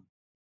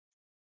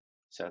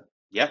 So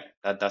yeah,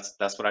 that's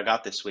what I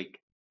got this week.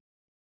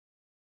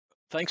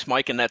 Thanks,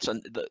 Mike. And that's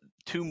the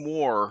two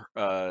more,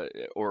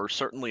 or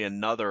certainly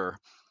another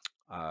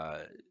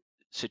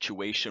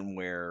situation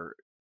where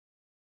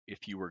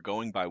if you were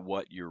going by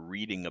what you're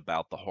reading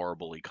about the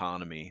horrible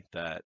economy,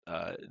 that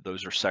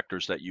those are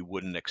sectors that you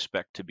wouldn't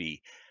expect to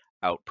be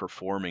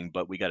outperforming.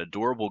 But we got a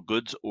durable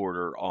goods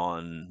order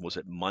on, was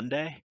it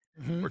Monday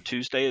or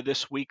Tuesday of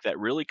this week, that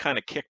really kind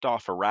of kicked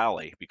off a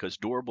rally, because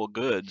durable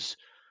goods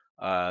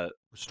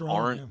Strong,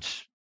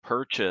 aren't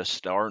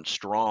purchased aren't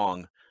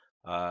strong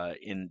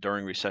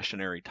during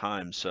recessionary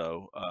times.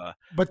 So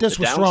But this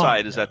the was strong.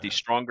 downside is that these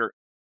stronger,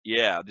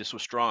 yeah, this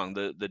was strong.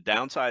 The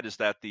downside is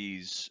that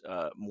these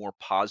more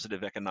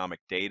positive economic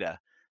data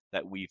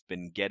that we've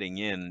been getting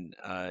in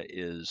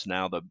is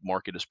now the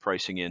market is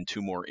pricing in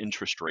 2 more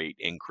interest rate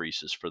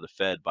increases for the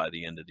Fed by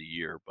the end of the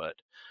year. But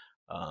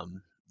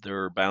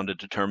they're bound and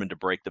determined to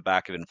break the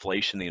back of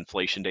inflation. The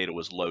inflation data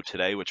was low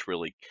today, which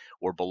really,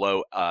 or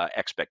below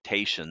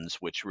expectations,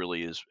 which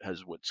really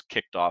has what's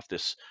kicked off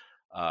this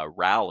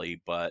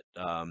rally. But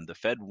the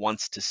Fed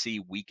wants to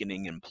see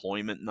weakening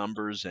employment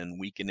numbers and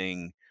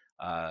weakening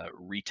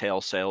retail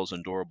sales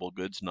and durable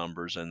goods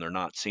numbers, and they're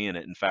not seeing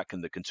it. In fact,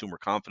 in the consumer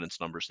confidence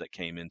numbers that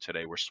came in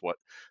today were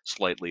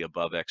slightly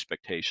above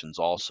expectations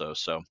also.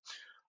 So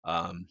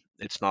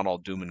it's not all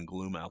doom and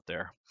gloom out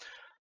there.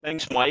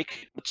 Thanks,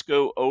 Mike. Let's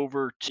go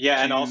over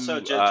Yeah, and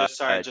also just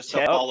sorry, just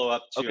Ted. a follow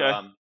up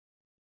to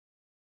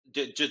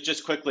Okay.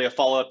 just quickly a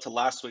follow up to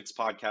last week's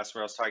podcast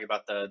where I was talking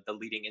about the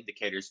leading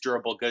indicators.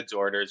 Durable goods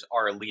orders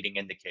are a leading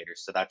indicator,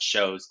 so that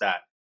shows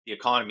that the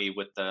economy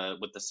with the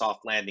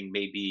soft landing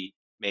may be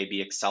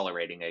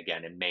accelerating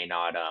again and may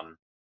not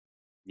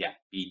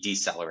be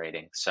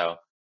decelerating. So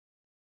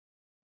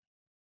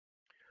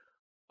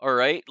All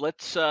right,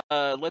 let's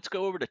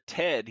go over to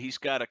Ted. He's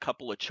got a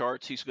couple of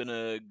charts he's going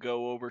to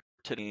go over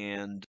to,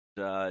 and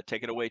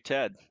take it away,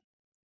 Ted.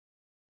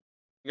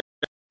 You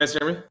guys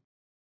hear me?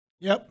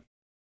 Yep.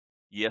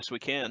 Yes, we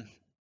can.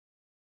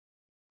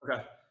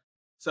 Okay.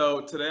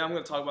 So today I'm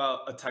going to talk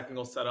about a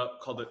technical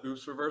setup called the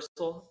OOPS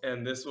reversal,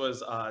 and this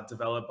was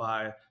developed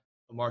by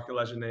a market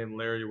legend named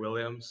Larry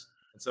Williams.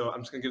 And so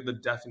I'm just going to give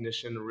the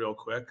definition real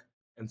quick.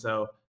 And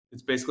so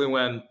it's basically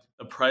when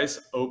the price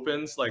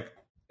opens like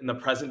in the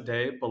present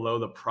day below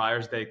the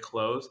prior's day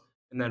close,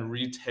 and then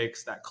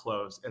retakes that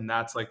close, and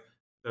that's like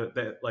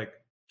the like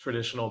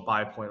traditional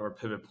buy point or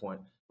pivot point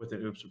with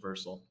an OOPS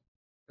reversal.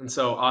 And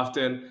so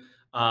often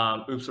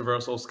OOPS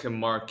reversals can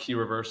mark key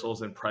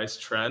reversals in price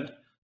trend.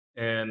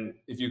 And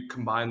if you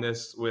combine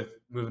this with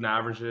moving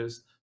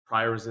averages,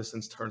 prior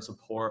resistance turn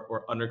support,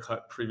 or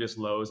undercut previous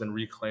lows and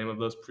reclaim of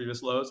those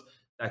previous lows,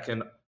 that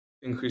can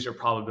increase your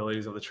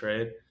probabilities of the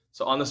trade.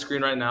 So on the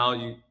screen right now,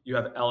 you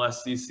have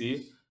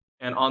LSCC.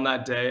 And on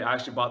that day, I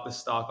actually bought this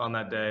stock on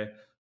that day.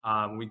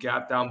 We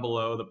gapped down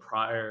below the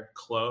prior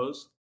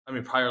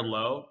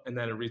low, and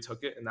then it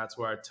retook it. And that's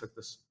where I took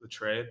the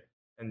trade.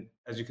 And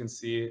as you can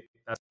see,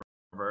 that's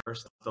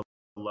reversed the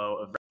low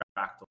of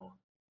Fractal.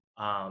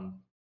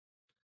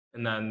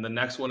 And then the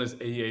next one is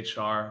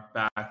AEHR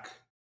back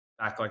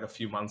like a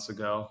few months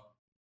ago.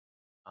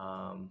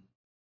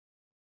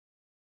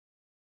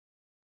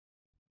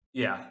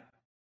 Yeah,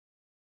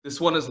 this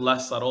one is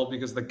less subtle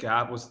because the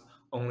gap was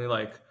only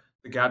like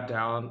the gap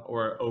down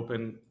or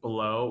open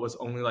below was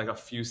only like a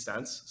few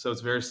cents. So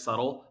it's very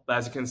subtle. But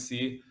as you can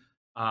see,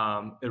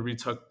 it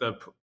retook the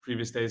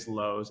previous day's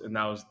lows, and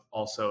that was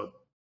also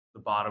the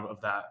bottom of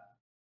that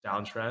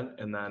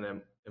downtrend. And then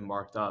it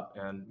marked up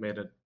and made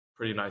a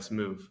pretty nice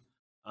move.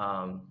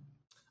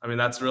 I mean,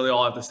 that's really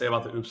all I have to say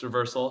about the OOPS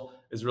reversal.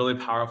 It's really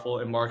powerful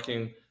in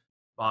marking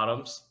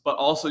bottoms, but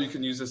also you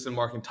can use this in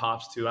marking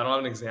tops too. I don't have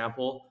an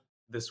example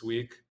this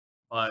week,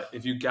 but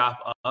if you gap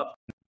up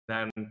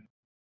and then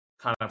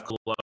kind of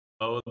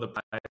below the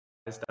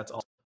price, that's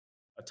also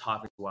a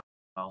top as well.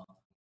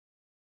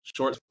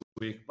 Short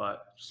week,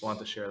 but just wanted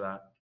to share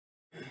that.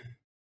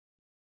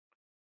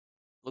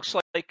 Looks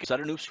like, is that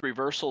an OOPS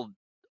reversal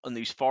on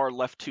these far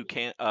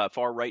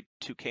right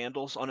two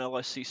candles on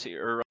LSCC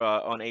or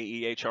on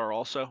AEHR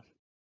also?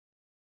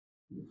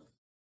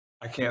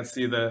 I can't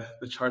see the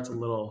chart's a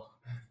little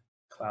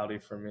cloudy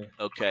for me.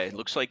 Okay,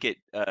 looks like it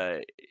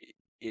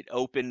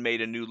opened,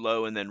 made a new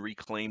low, and then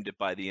reclaimed it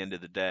by the end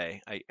of the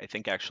day. I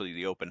think actually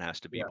the open has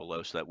to be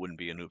below, so that wouldn't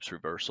be an OOPS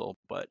reversal,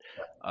 but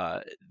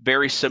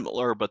very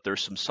similar, but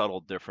there's some subtle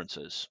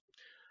differences.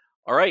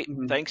 All right,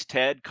 Thanks,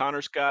 Ted.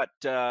 Connor's got,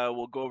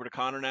 we'll go over to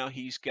Connor now.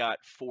 He's got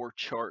 4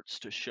 charts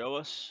to show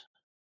us.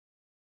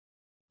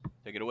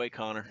 Take it away,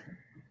 Connor.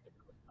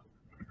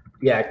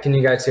 Yeah, can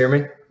you guys hear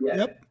me?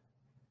 Yep.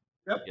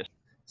 Yes.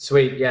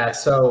 Sweet. Yeah.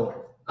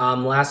 So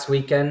last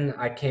weekend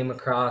I came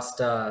across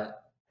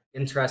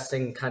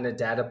interesting kind of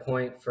data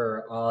point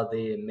for all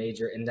the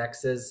major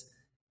indexes,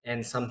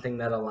 and something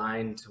that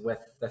aligned with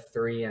the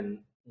 3 and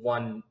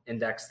 1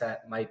 index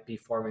that might be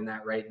forming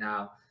that right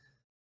now.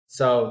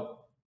 So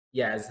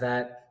yeah,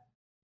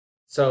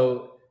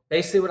 so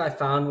basically what I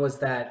found was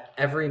that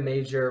every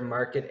major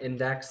market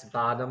index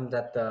bottomed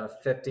at the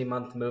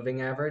 50-month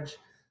moving average.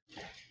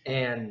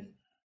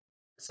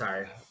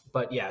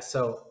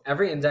 So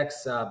every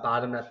index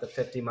bottomed at the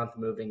 50-month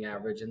moving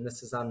average, and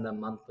this is on the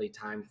monthly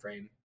time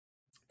frame.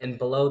 And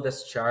below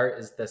this chart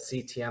is the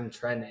CTM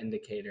trend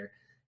indicator.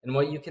 And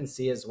what you can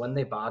see is when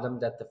they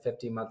bottomed at the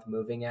 50-month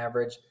moving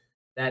average,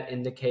 that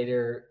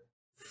indicator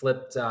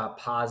flipped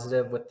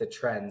positive with the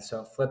trend.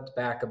 So it flipped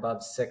back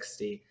above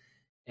 60.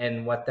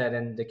 And what that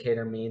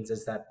indicator means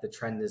is that the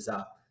trend is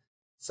up.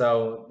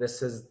 So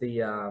this is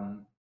the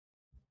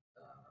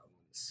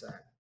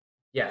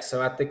Yeah,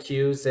 so at the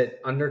Qs, it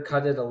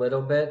undercut it a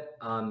little bit,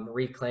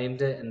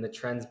 reclaimed it, and the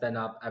trend's been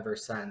up ever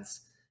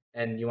since.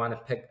 And you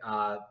want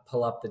to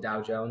pull up the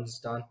Dow Jones,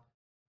 Don,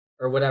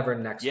 or whatever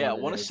next Yeah, I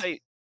one want it to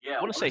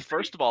is. say,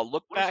 first of all,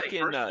 look back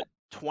in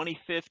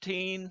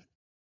 2015,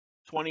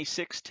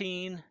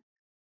 2016,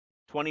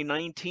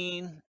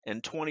 2019,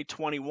 and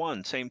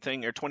 2021. Same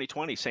thing, or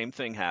 2020, same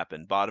thing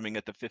happened. Bottoming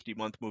at the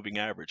 50-month moving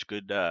average.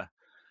 Good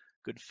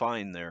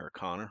find there,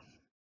 Connor.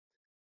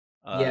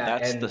 Yeah,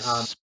 That's and the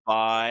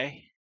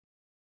SPY.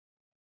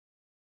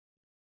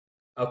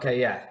 okay,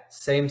 yeah,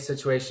 same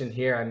situation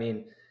here. I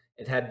mean,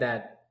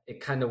 it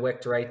kind of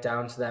wicked right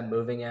down to that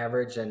moving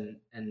average, and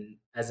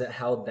as it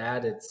held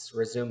that, it's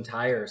resumed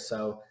higher.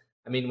 So,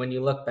 I mean, when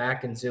you look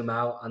back and zoom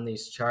out on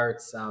these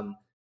charts,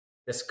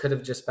 this could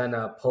have just been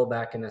a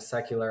pullback in a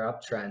secular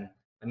uptrend.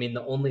 I mean,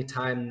 the only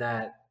time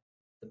that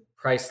the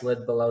price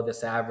slid below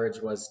this average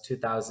was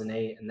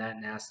 2008 in that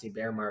nasty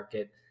bear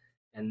market,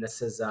 and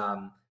this is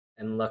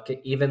and look at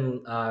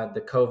even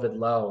the COVID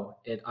low,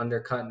 it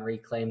undercut and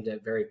reclaimed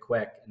it very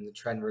quick, and the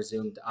trend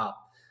resumed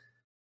up.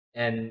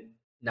 And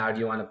now, do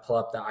you want to pull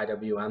up the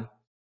IWM?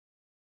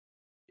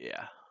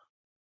 Yeah.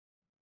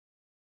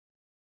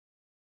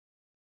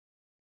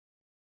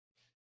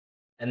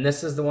 And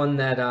this is the one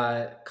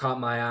that caught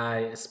my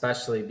eye,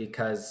 especially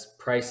because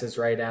price is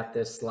right at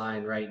this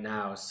line right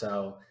now.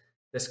 So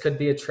this could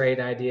be a trade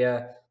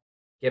idea,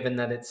 given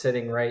that it's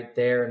sitting right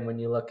there. And when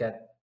you look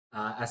at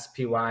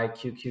SPY,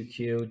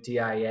 QQQ,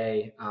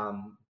 DIA,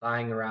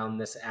 buying around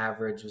this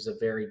average was a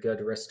very good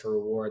risk to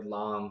reward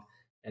long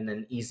and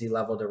an easy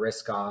level to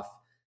risk off.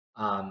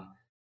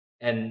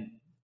 And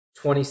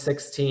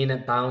 2016,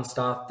 it bounced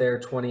off there.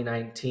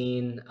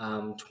 2019,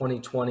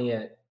 2020,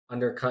 it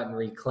undercut and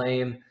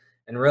reclaim.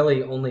 And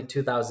really only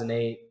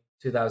 2008,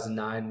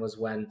 2009 was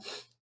when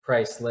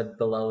price slid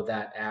below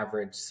that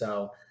average.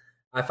 So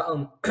I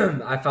found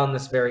I found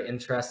this very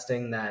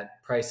interesting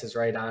that price is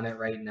right on it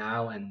right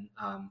now, and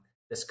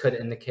this could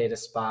indicate a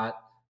spot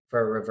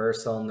for a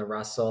reversal in the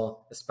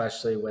Russell,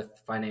 especially with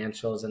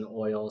financials and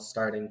oil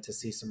starting to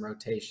see some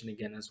rotation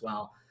again as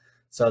well.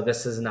 So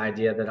this is an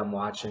idea that I'm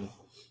watching.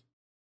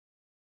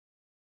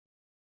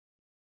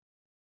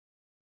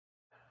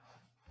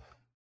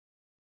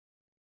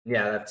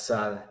 Yeah, that's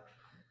all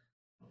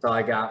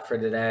I got for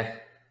today.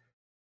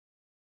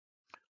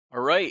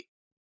 All right.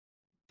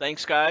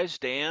 Thanks, guys.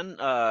 Dan,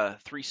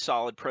 3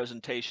 solid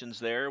presentations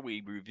there.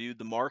 We reviewed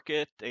the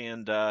market,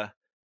 and I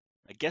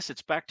guess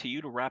it's back to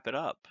you to wrap it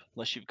up,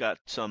 unless you've got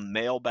some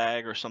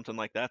mailbag or something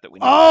like that we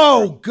need.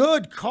 Oh,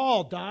 good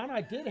call, Don.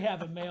 I did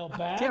have a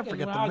mailbag. Can't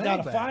forget the I got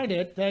to mailbag. find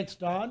it. Thanks,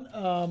 Don.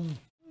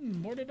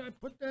 Where did I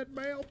put that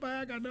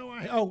mailbag?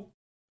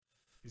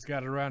 He's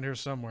got it around here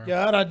somewhere.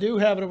 God, I do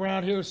have it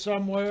around here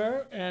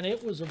somewhere, and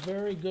it was a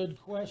very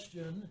good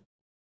question.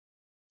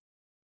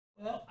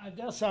 Well, I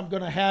guess I'm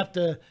going to have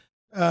to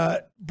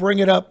bring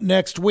it up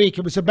next week.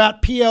 It was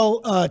about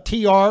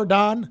PLTR,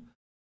 Don.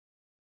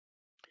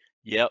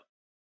 Yep.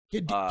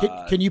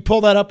 Can you pull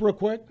that up real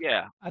quick?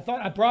 Yeah. I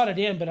thought I brought it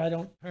in, but I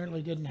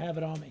apparently didn't have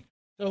it on me.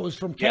 So it was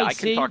from KC. Yeah, I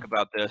can talk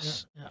about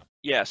this. Yeah.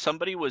 Yeah,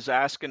 somebody was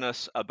asking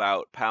us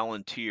about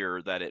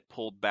Palantir, that it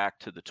pulled back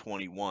to the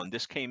 21.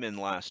 This came in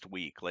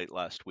late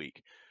last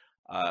week.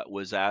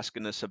 Was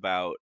asking us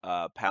about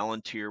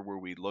Palantir. Were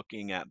we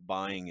looking at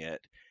buying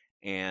it?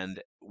 And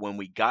when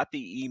we got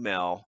the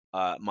email,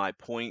 my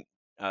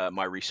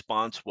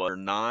response was,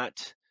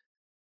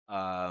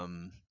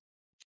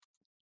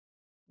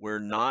 we're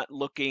not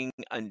looking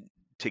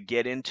to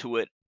get into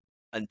it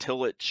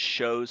until it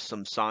shows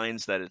some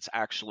signs that it's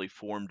actually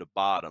formed a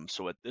bottom.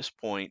 So at this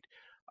point,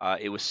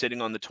 it was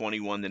sitting on the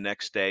 21. The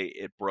next day,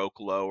 it broke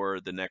lower.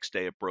 The next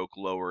day, it broke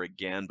lower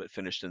again, but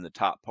finished in the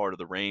top part of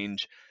the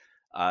range.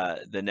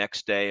 The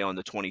next day, on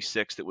the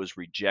 26th, it was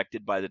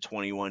rejected by the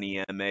 21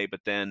 EMA,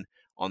 but then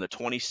on the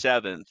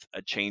 27th,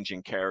 a change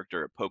in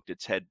character. It poked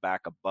its head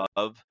back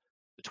above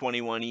the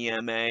 21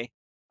 EMA.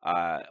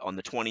 On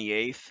the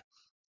 28th,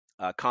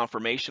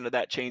 confirmation of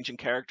that change in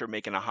character,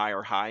 making a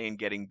higher high and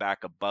getting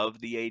back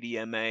above the 80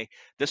 EMA.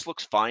 This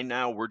looks fine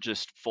now. We're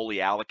just fully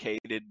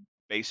allocated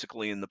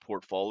basically in the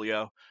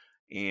portfolio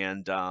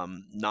and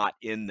not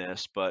in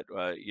this, but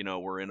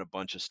we're in a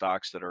bunch of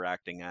stocks that are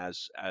acting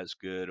as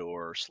good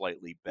or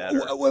slightly better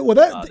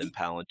than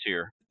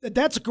Palantir.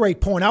 That's a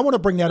great point. I want to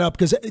bring that up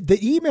because the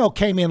email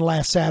came in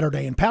last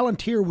Saturday and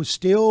Palantir was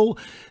still,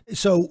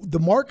 so the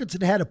markets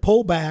had had a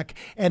pullback,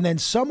 and then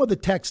some of the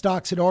tech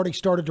stocks had already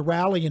started to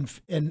rally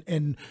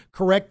and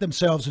correct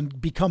themselves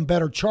and become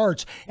better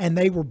charts, and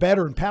they were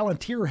better, and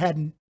Palantir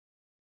hadn't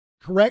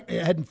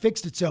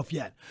fixed itself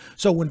yet.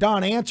 So when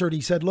Don answered, he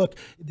said, look,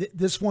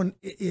 this one,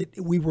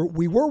 we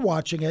were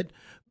watching it,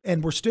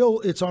 and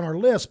it's on our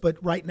list,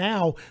 but right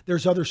now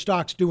there's other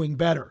stocks doing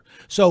better.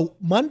 So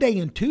Monday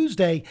and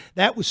Tuesday,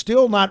 that was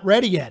still not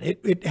ready yet.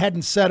 It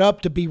hadn't set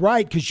up to be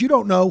right because you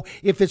don't know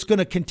if it's going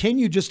to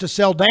continue just to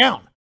sell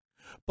down.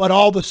 But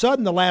all of a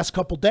sudden, the last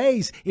couple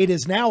days, it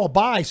is now a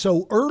buy.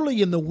 So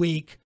early in the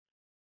week,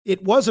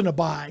 it wasn't a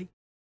buy,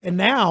 and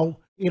now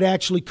it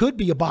actually could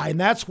be a buy. And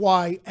that's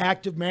why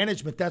active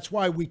management, that's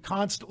why we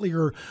constantly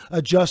are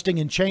adjusting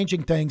and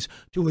changing things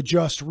to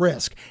adjust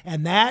risk.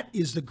 And that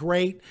is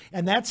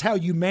and that's how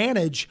you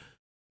manage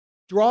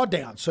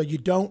drawdowns, so you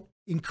don't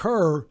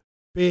incur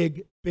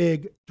big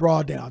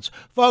drawdowns.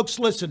 Folks,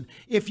 listen,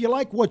 if you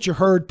like what you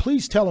heard,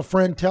 please tell a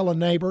friend, tell a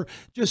neighbor.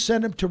 Just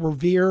send them to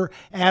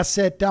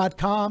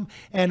revereasset.com,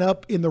 and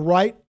up in the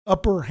right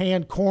upper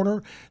hand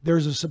corner,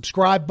 there's a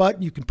subscribe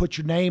button. You can put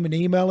your name and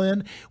email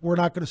in. We're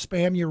not going to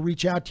spam you or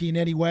reach out to you in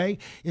any way.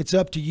 It's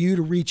up to you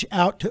to reach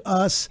out to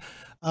us.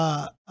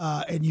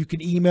 And you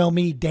can email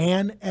me,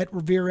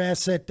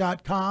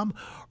 Dan@revereasset.com,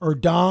 or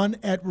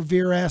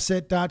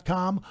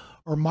Don@revereasset.com,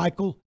 or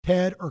Michael,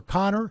 Ted, or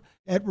Connor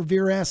at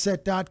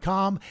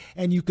revereasset.com.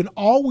 And you can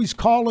always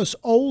call us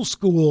old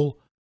school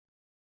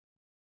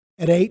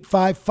at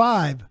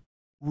 855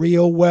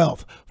 Real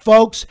Wealth.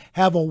 Folks,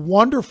 have a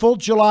wonderful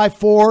July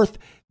 4th.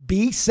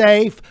 Be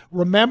safe.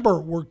 Remember,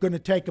 we're going to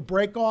take a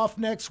break off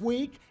next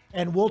week,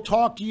 and we'll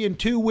talk to you in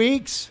 2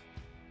 weeks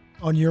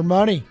on your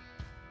money.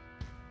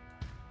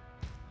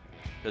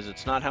 Because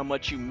it's not how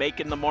much you make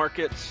in the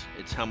markets,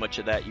 it's how much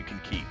of that you can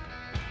keep.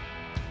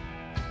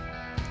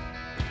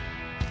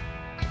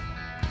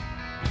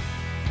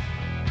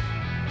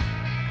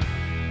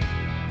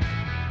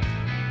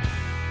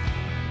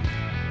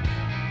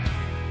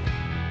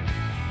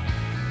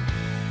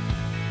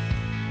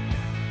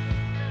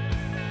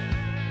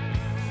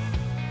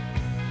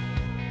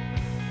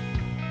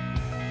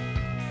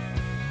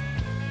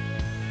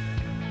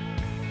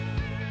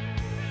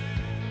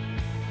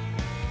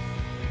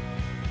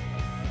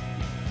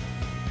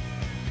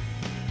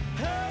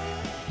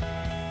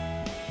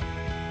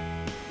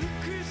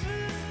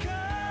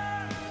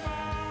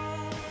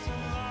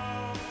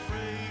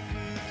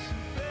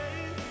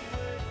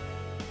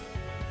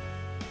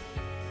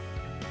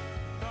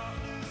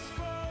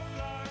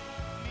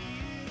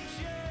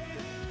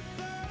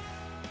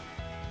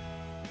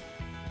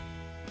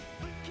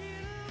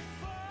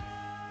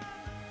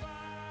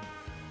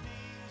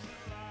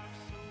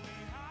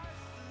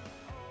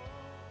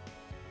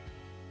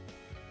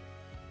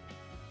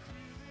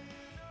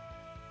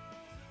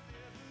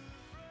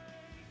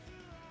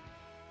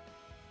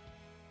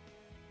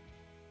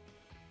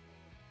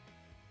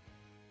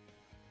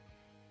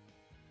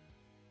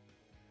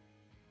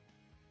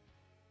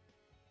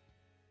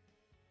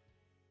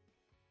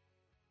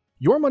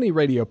 Your Money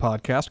Radio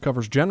podcast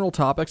covers general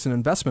topics and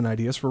investment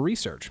ideas for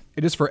research.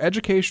 It is for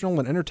educational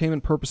and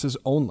entertainment purposes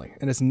only,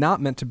 and is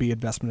not meant to be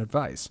investment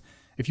advice.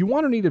 If you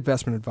want or need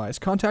investment advice,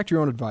 contact your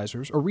own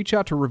advisors or reach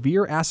out to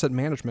Revere Asset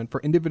Management for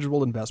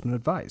individual investment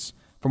advice.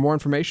 For more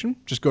information,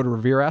 just go to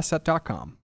revereasset.com.